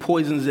and he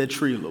poisons that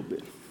tree a little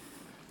bit.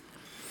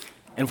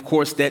 And of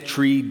course that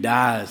tree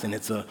dies, and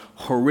it's a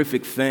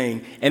horrific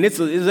thing. And it's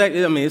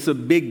a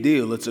big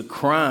deal. It's a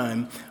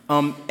crime.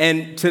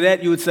 And to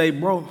that you would say,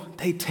 bro,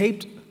 they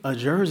taped a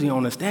jersey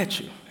on a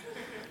statue.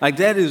 Like,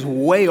 that is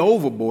way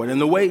overboard.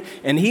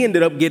 And he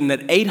ended up getting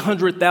an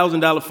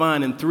 $800,000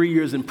 fine and 3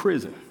 years in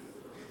prison.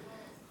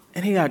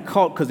 And he got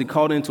caught because he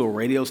called into a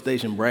radio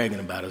station bragging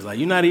about it. It's like,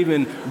 you're not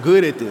even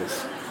good at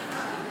this.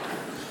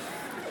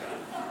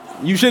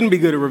 You shouldn't be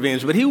good at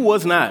revenge, but he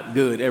was not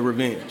good at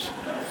revenge.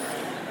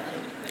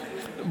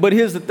 But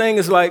here's the thing,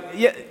 it's like,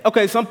 yeah,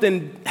 okay,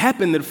 something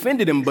happened that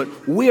offended him,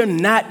 but we're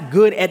not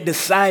good at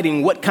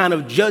deciding what kind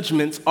of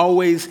judgments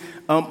always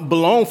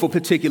belong for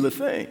particular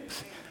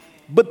things.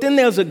 But then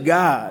there's a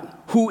God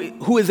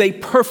who is a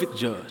perfect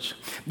judge.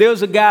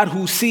 There's a God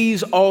who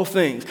sees all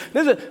things.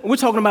 We're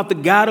talking about the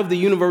God of the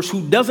universe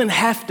who doesn't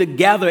have to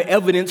gather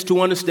evidence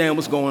to understand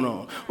what's going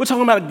on. We're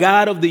talking about a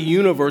God of the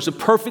universe, a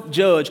perfect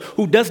judge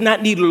who does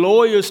not need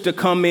lawyers to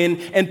come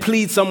in and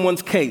plead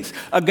someone's case.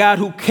 A God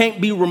who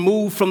can't be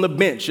removed from the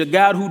bench. A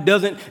God who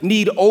doesn't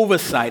need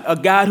oversight. A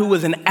God who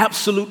is an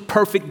absolute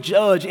perfect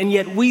judge. And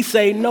yet we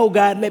say, no,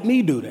 God, let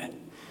me do that.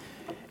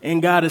 And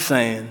God is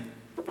saying,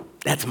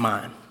 that's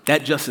mine.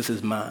 That justice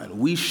is mine.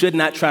 We should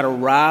not try to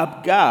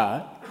rob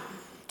God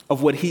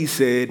of what he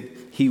said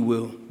he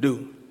will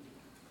do.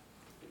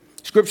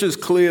 Scripture is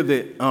clear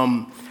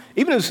that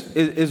even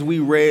as we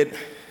read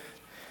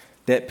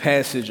that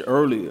passage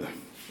earlier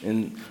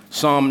in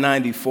Psalm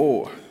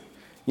 94,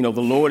 you know,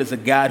 the Lord is a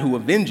God who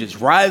avenges.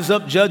 Rise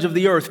up, judge of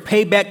the earth.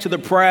 Pay back to the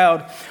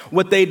proud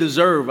what they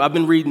deserve. I've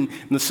been reading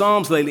the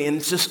Psalms lately, and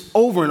it's just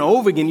over and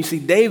over again. You see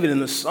David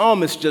and the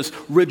psalmist just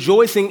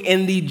rejoicing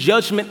in the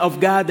judgment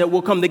of God that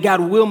will come, that God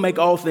will make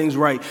all things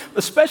right,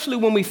 especially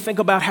when we think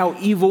about how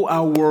evil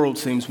our world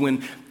seems.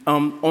 When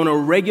on a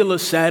regular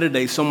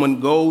Saturday,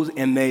 someone goes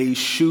and they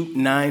shoot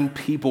 9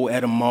 people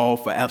at a mall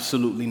for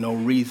absolutely no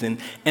reason.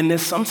 And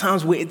there's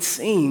sometimes where it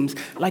seems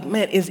like,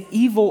 man, is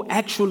evil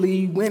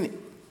actually winning?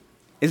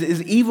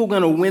 Is evil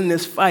going to win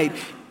this fight?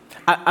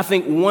 I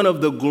think one of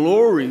the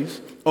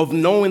glories of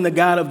knowing the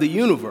God of the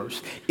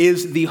universe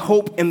is the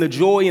hope and the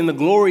joy and the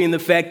glory in the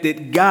fact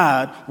that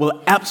God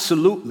will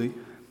absolutely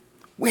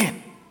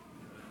win.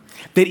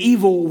 That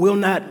evil will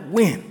not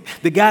win.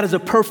 That God is a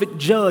perfect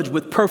judge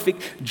with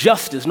perfect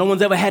justice. No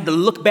one's ever had to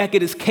look back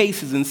at his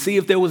cases and see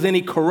if there was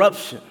any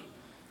corruption.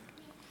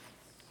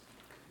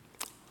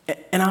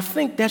 And I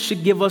think that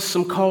should give us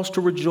some cause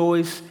to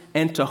rejoice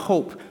and to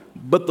hope.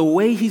 But the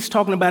way he's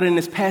talking about it in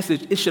this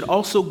passage, it should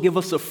also give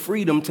us a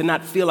freedom to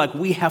not feel like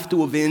we have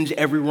to avenge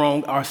every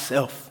wrong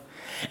ourselves.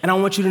 And I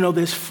want you to know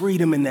there's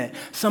freedom in that.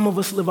 Some of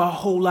us live our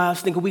whole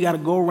lives thinking we got to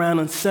go around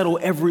and settle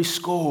every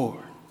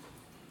score.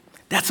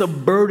 That's a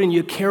burden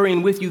you're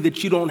carrying with you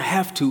that you don't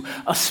have to,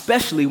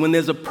 especially when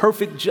there's a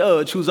perfect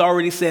judge who's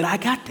already said, I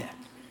got that.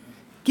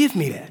 Give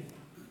me that.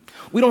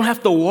 We don't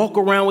have to walk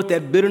around with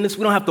that bitterness.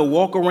 We don't have to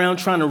walk around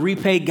trying to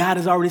repay. God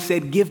has already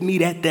said, give me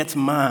that, that's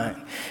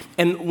mine.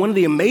 And one of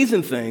the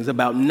amazing things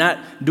about not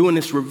doing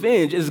this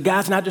revenge is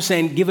God's not just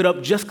saying give it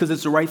up just because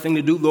it's the right thing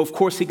to do, though of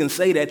course he can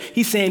say that.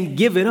 He's saying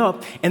give it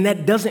up, and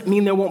that doesn't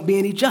mean there won't be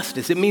any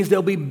justice. It means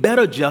there'll be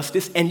better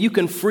justice, and you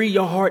can free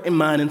your heart and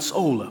mind and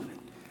soul of it.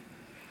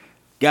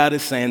 God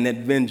is saying that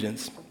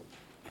vengeance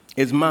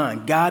is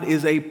mine. God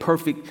is a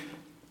perfect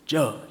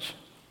judge.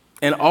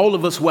 And all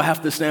of us will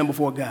have to stand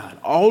before God.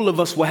 All of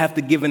us will have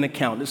to give an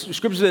account. The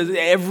scripture says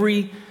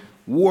every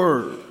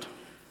word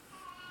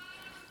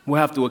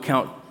we'll have to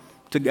account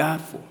to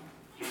God for.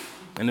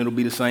 And it'll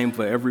be the same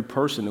for every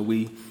person that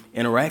we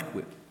interact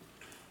with.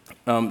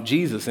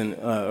 Jesus,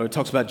 or it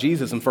talks about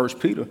Jesus in 1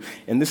 Peter.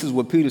 And this is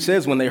what Peter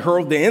says when they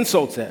hurled their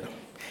insults at him.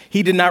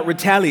 He did not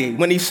retaliate.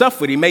 When he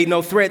suffered, he made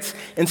no threats.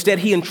 Instead,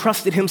 he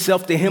entrusted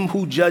himself to him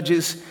who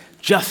judges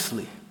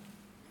justly.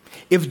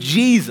 If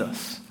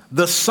Jesus,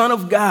 the Son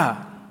of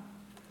God,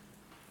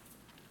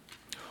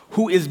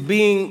 who is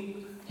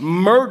being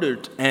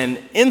murdered and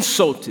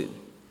insulted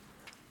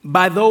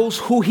by those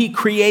who he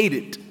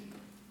created,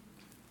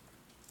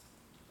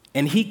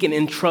 and he can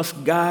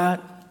entrust God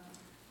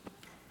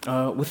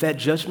with that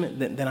judgment,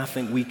 then I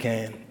think we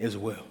can as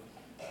well.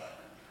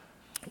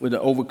 We're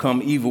to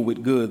overcome evil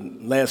with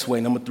good. Last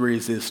way, number 3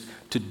 is this: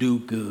 to do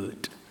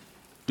good.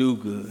 Do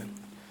good.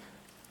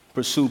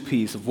 Pursue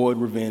peace, avoid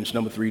revenge.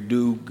 Number 3,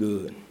 do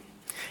good.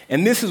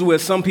 And this is where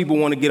some people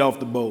want to get off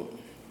the boat,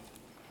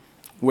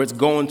 where it's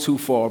going too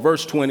far.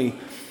 Verse 20,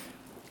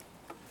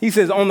 he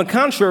says, on the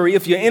contrary,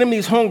 if your enemy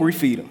is hungry,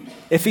 feed him.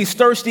 If he's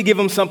thirsty, give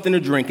him something to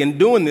drink. In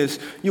doing this,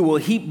 you will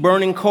heap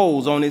burning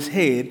coals on his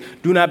head.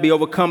 Do not be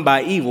overcome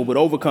by evil, but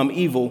overcome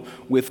evil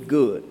with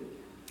good.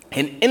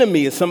 An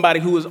enemy is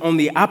somebody who is on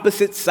the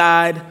opposite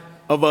side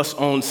of us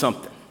on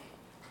something.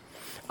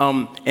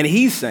 And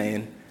he's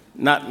saying,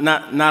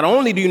 not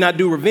only do you not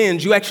do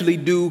revenge, you actually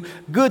do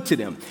good to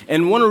them.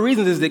 And one of the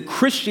reasons is that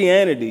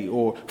Christianity,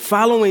 or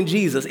following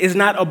Jesus, is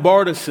not a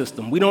barter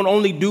system. We don't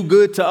only do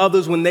good to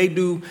others when they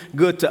do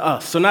good to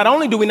us. So not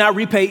only do we not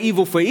repay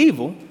evil for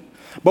evil,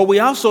 but we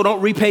also don't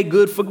repay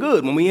good for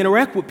good. When we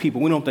interact with people,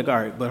 we don't think, all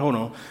right, but hold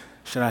on,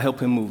 should I help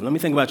him move? Let me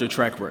think about your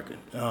track record.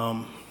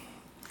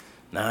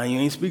 Nah, you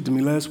ain't speak to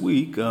me last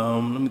week.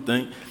 Let me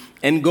think.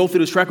 And go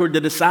through this track record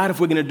to decide if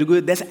we're going to do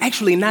good. That's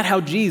actually not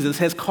how Jesus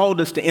has called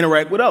us to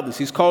interact with others.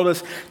 He's called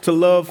us to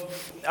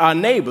love our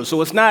neighbors.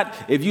 So it's not,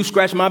 if you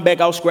scratch my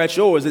back, I'll scratch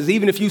yours. It's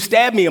even if you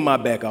stab me in my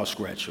back, I'll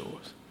scratch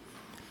yours.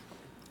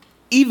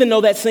 Even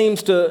though that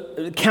seems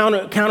to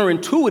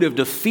counterintuitive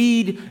to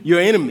feed your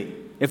enemy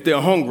if they're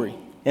hungry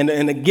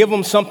and to give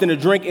them something to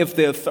drink if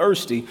they're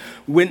thirsty.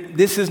 When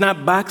this is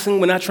not boxing,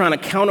 we're not trying to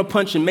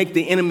counterpunch and make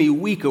the enemy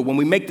weaker. When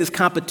we make this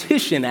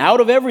competition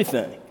out of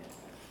everything,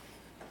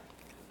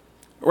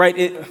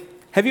 right?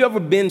 Have you ever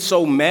been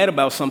so mad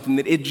about something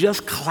that it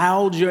just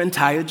clouds your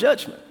entire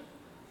judgment?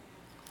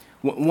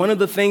 One of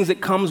the things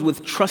that comes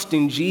with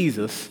trusting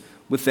Jesus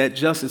with that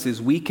justice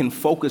is we can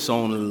focus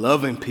on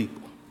loving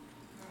people.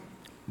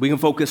 We can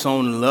focus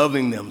on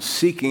loving them,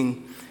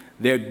 seeking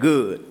their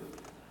good.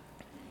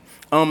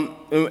 And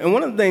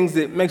one of the things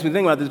that makes me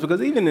think about this,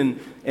 because even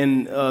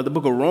in the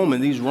book of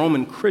Romans, these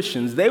Roman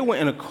Christians, they were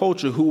in a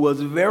culture who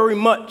was very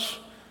much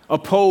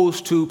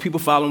opposed to people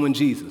following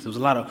Jesus. There was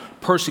a lot of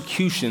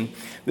persecution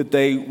that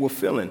they were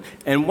feeling.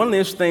 And one of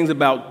the things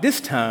about this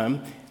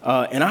time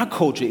in our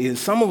culture is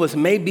some of us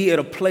may be at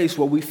a place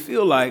where we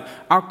feel like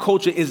our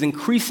culture is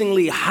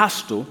increasingly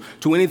hostile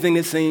to anything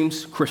that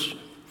seems Christian.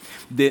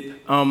 That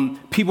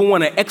people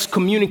want to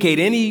excommunicate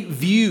any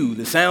view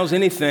that sounds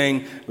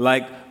anything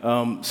like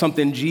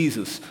something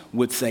Jesus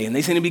would say. And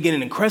they seem to be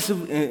getting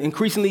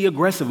increasingly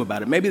aggressive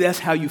about it. Maybe that's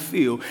how you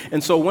feel.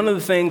 And so one of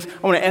the things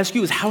I want to ask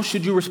you is, how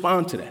should you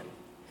respond to that?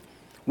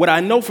 What I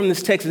know from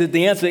this text is that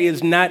the answer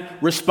is not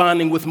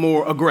responding with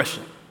more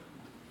aggression.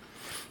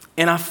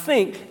 And I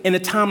think in a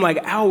time like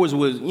ours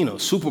was,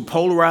 super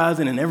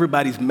polarizing and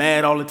everybody's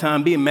mad all the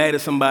time. Being mad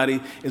at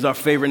somebody is our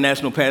favorite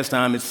national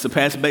pastime. It's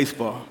surpassed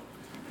baseball.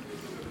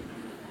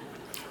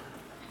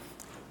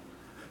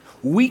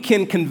 We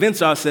can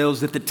convince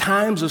ourselves that the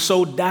times are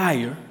so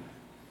dire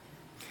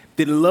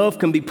that love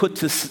can be put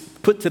to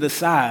the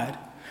side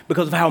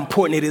because of how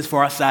important it is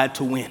for our side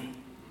to win.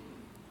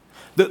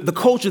 The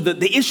culture,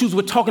 the issues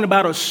we're talking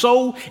about are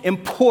so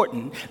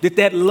important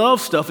that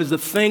love stuff is a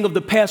thing of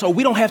the past, or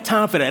we don't have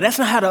time for that. That's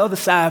not how the other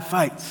side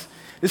fights.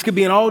 This could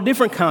be in all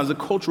different kinds of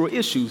cultural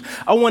issues.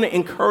 I want to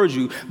encourage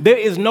you, there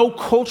is no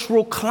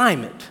cultural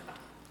climate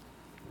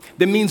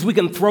that means we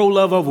can throw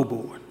love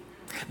overboard.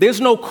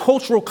 There's no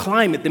cultural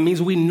climate that means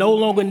we no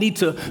longer need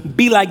to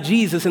be like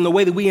Jesus in the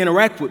way that we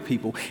interact with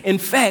people. In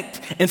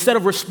fact, instead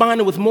of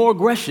responding with more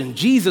aggression,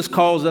 Jesus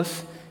calls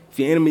us, if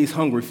your enemy is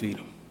hungry, feed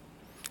him.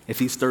 If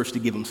he's thirsty,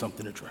 give him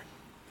something to drink.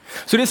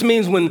 So this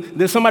means when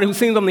there's somebody who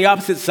seems on the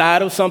opposite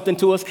side of something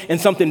to us and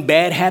something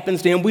bad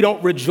happens to him, we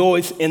don't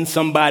rejoice in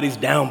somebody's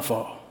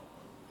downfall.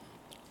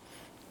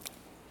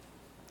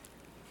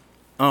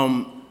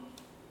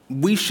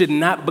 We should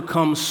not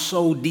become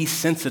so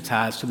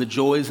desensitized to the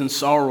joys and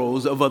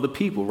sorrows of other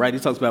people, right? He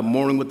talks about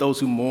mourning with those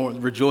who mourn,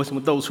 rejoicing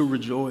with those who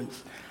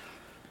rejoice,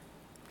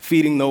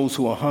 feeding those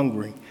who are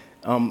hungry.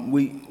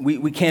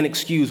 We can't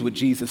excuse what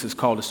Jesus has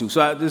called us to.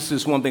 So this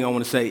is one thing I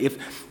want to say.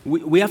 If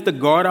we have to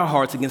guard our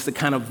hearts against the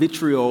kind of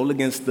vitriol,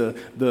 against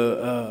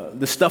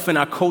the stuff in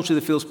our culture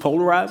that feels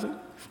polarizing,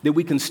 that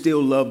we can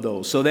still love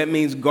those. So that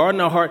means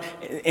guarding our heart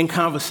in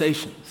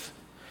conversations.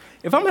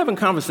 If I'm having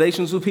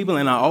conversations with people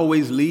and I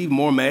always leave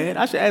more mad,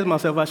 I should ask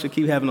myself if I should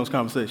keep having those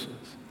conversations.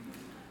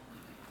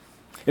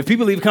 If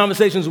people leave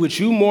conversations with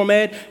you more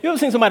mad, you ever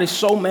seen somebody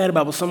so mad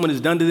about what someone has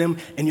done to them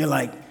and you're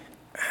like,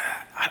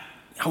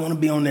 I want to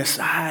be on their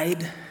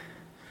side.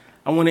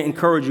 I want to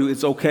encourage you,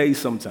 it's okay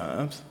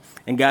sometimes.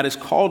 And God has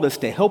called us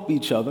to help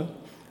each other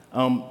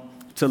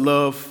to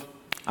love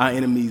our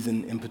enemies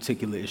in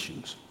particular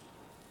issues,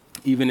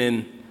 even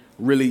in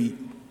really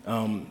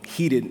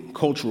heated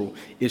cultural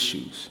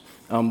issues.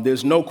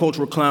 There's no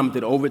cultural climate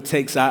that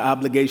overtakes our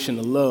obligation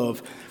to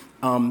love.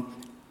 And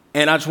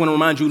I just want to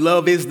remind you,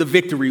 love is the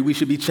victory we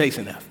should be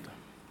chasing after.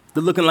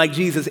 The looking like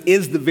Jesus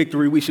is the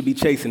victory we should be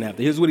chasing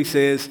after. Here's what he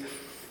says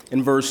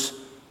in verse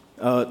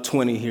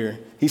 20 here.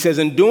 He says,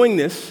 in doing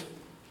this,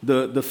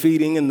 the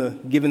feeding and the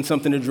giving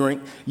something to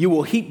drink, you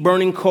will heap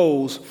burning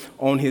coals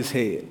on his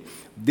head.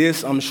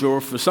 This, I'm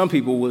sure, for some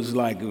people was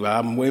like,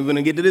 I'm waiting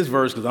to get to this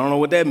verse because I don't know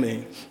what that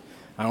means.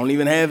 I don't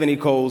even have any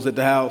coals at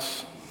the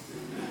house.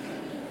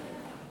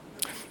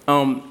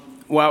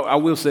 Well, I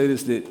will say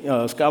this,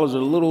 that scholars are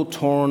a little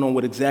torn on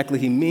what exactly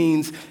he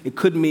means. It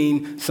could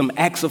mean some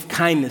acts of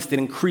kindness that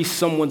increase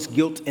someone's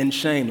guilt and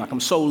shame. Like,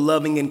 I'm so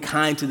loving and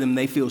kind to them,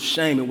 they feel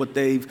shame at what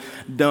they've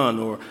done.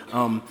 Or,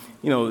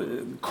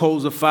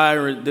 coals of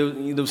fire,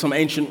 there were some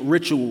ancient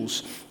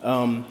rituals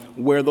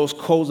where those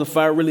coals of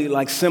fire really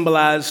like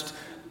symbolized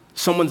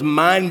someone's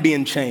mind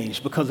being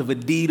changed because of a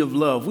deed of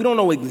love. We don't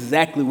know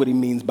exactly what he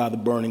means by the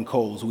burning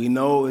coals. We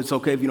know it's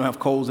okay if you don't have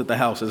coals at the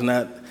house.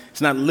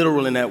 It's not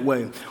literal in that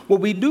way. What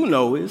we do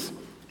know is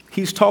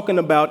he's talking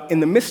about, in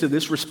the midst of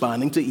this,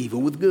 responding to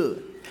evil with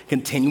good,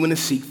 continuing to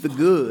seek the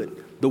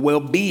good, the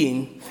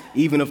well-being,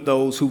 even of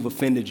those who've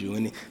offended you.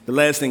 And the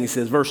last thing he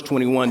says, verse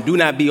 21, do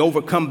not be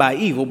overcome by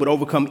evil, but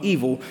overcome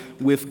evil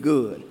with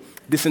good.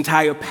 This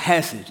entire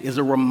passage is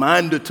a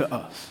reminder to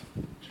us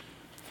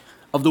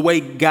of the way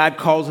God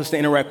calls us to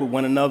interact with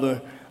one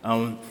another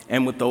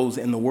and with those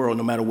in the world,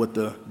 no matter what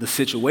the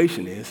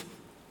situation is.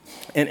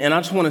 And I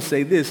just want to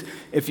say this,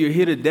 if you're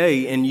here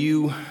today and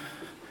you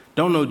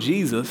don't know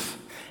Jesus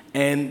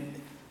and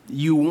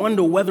you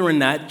wonder whether or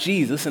not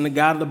Jesus and the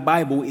God of the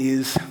Bible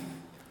is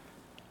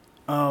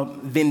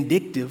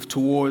vindictive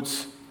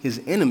towards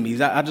his enemies,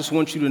 I just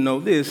want you to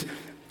know this,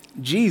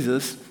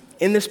 Jesus,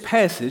 in this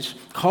passage,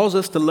 calls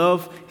us to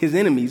love his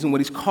enemies, and what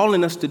he's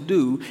calling us to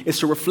do is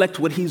to reflect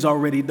what he's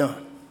already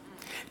done.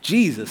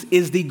 Jesus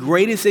is the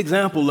greatest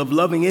example of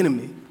loving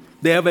enemy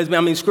there ever has been.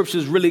 I mean, Scripture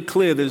is really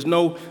clear. There's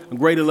no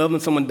greater love than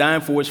someone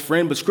dying for his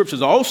friend, but Scripture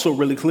is also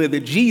really clear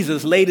that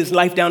Jesus laid his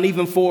life down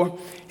even for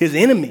his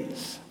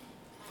enemies.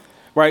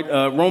 Right?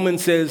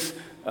 Romans says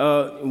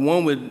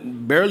one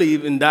would barely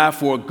even die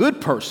for a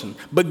good person,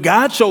 but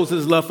God shows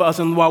his love for us,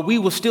 and while we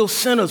were still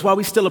sinners, while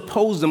we still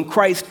opposed him,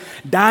 Christ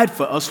died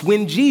for us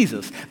when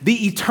Jesus,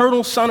 the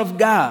eternal Son of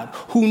God,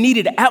 who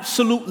needed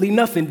absolutely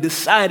nothing,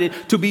 decided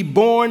to be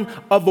born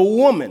of a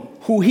woman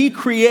who he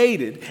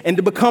created and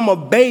to become a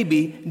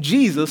baby.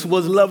 Jesus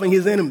was loving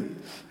his enemies.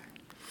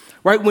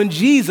 Right? When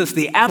Jesus,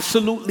 the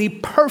absolutely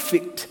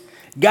perfect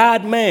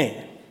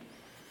God-man,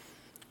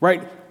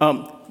 right,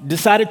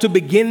 decided to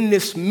begin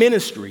this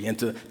ministry and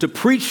to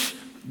preach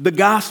the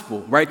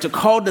gospel, right, to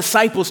call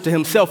disciples to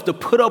himself, to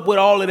put up with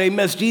all of their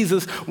mess,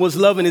 Jesus was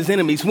loving his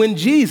enemies. When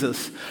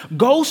Jesus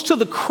goes to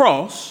the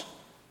cross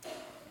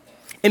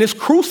and is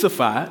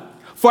crucified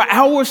for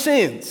our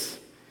sins,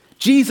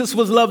 Jesus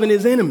was loving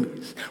his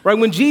enemies, right?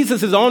 When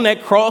Jesus is on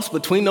that cross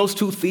between those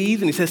two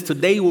thieves and he says,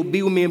 today you will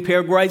be with me in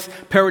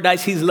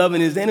paradise, he's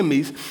loving his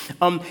enemies.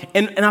 And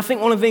I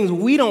think one of the things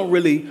we don't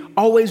really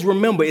always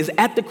remember is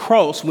at the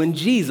cross when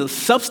Jesus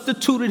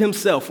substituted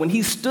himself, when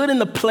he stood in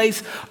the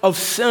place of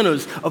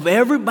sinners, of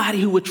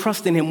everybody who would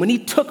trust in him, when he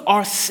took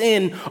our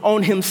sin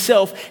on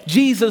himself,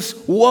 Jesus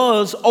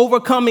was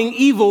overcoming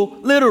evil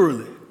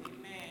literally.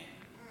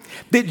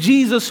 That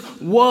Jesus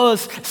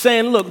was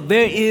saying, look,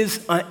 there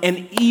is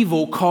an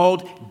evil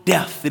called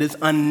death that is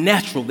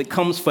unnatural, that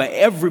comes for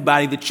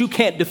everybody, that you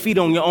can't defeat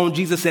on your own.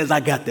 Jesus says,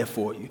 I got that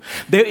for you.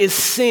 There is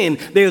sin,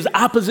 there's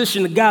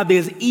opposition to God,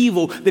 there's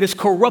evil that has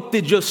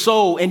corrupted your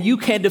soul, and you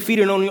can't defeat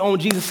it on your own.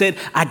 Jesus said,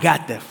 I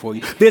got that for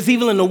you. There's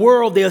evil in the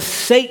world, there's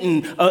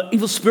Satan,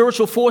 evil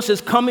spiritual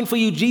forces coming for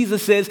you.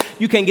 Jesus says,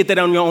 you can't get that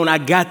on your own. I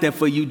got that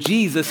for you.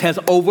 Jesus has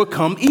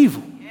overcome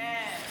evil.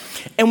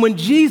 And when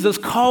Jesus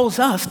calls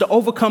us to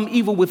overcome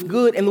evil with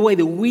good and the way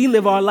that we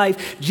live our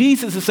life,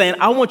 Jesus is saying,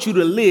 I want you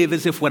to live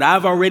as if what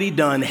I've already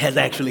done has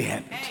actually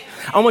happened.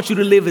 I want you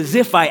to live as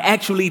if I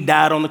actually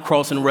died on the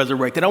cross and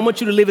resurrected. I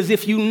want you to live as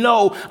if you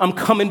know I'm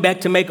coming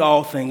back to make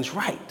all things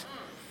right.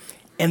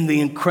 And the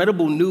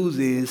incredible news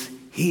is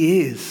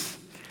he is.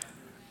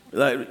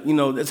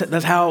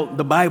 That's how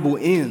the Bible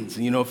ends.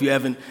 If you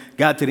haven't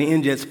got to the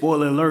end yet,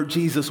 spoiler alert,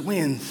 Jesus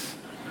wins.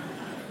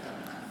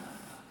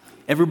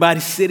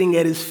 Everybody's sitting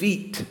at his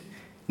feet.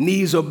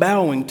 Knees are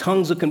bowing.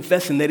 Tongues are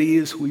confessing that he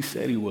is who he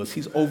said he was.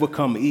 He's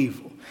overcome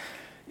evil.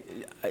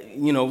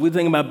 We're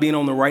thinking about being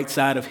on the right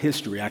side of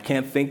history. I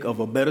can't think of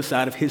a better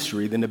side of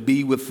history than to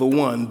be with the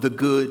one, the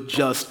good,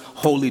 just,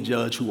 holy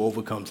judge who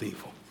overcomes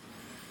evil.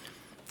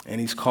 And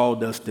he's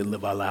called us to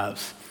live our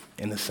lives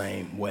in the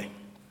same way.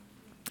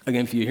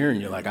 Again, if you're here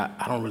and you're like,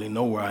 I don't really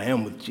know where I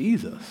am with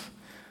Jesus.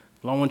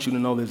 Well, I want you to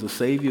know there's a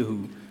Savior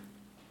who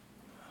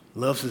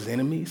loves his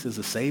enemies, is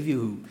a Savior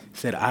who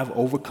said, I've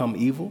overcome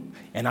evil,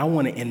 and I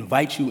want to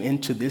invite you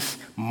into this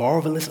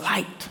marvelous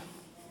light.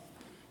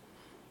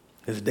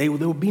 There's a day where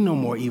there will be no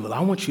more evil. I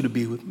want you to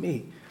be with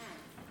me.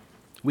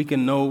 We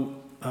can know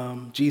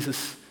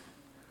Jesus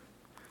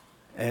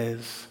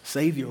as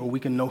Savior, or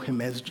we can know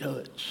him as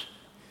judge.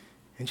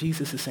 And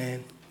Jesus is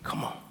saying,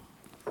 come on.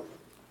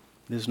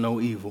 There's no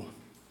evil.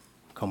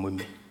 Come with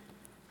me.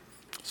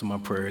 So my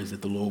prayer is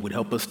that the Lord would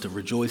help us to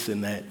rejoice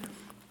in that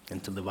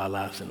and to live our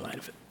lives in light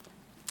of it.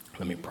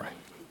 Let me pray.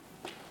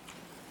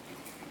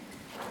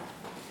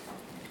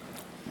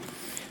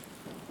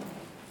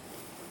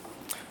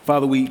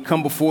 Father, we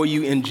come before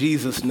you in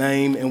Jesus'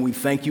 name, and we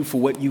thank you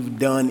for what you've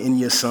done in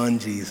your Son,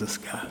 Jesus,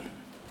 God.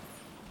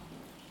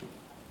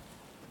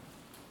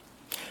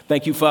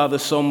 Thank you, Father,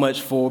 so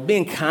much for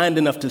being kind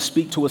enough to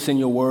speak to us in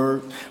your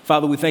word.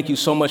 Father, we thank you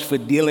so much for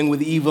dealing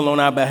with evil on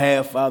our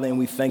behalf, Father, and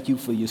we thank you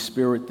for your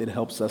spirit that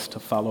helps us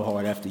to follow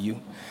hard after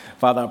you.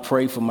 Father, I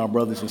pray for my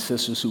brothers and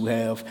sisters who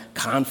have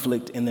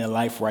conflict in their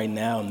life right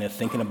now, and they're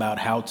thinking about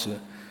how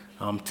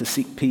to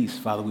seek peace.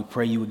 Father, we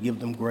pray you would give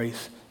them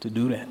grace to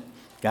do that.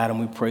 God, and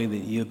we pray that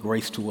your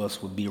grace to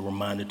us would be a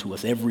reminder to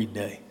us every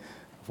day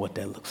of what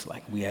that looks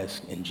like. We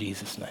ask in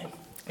Jesus' name.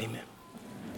 Amen.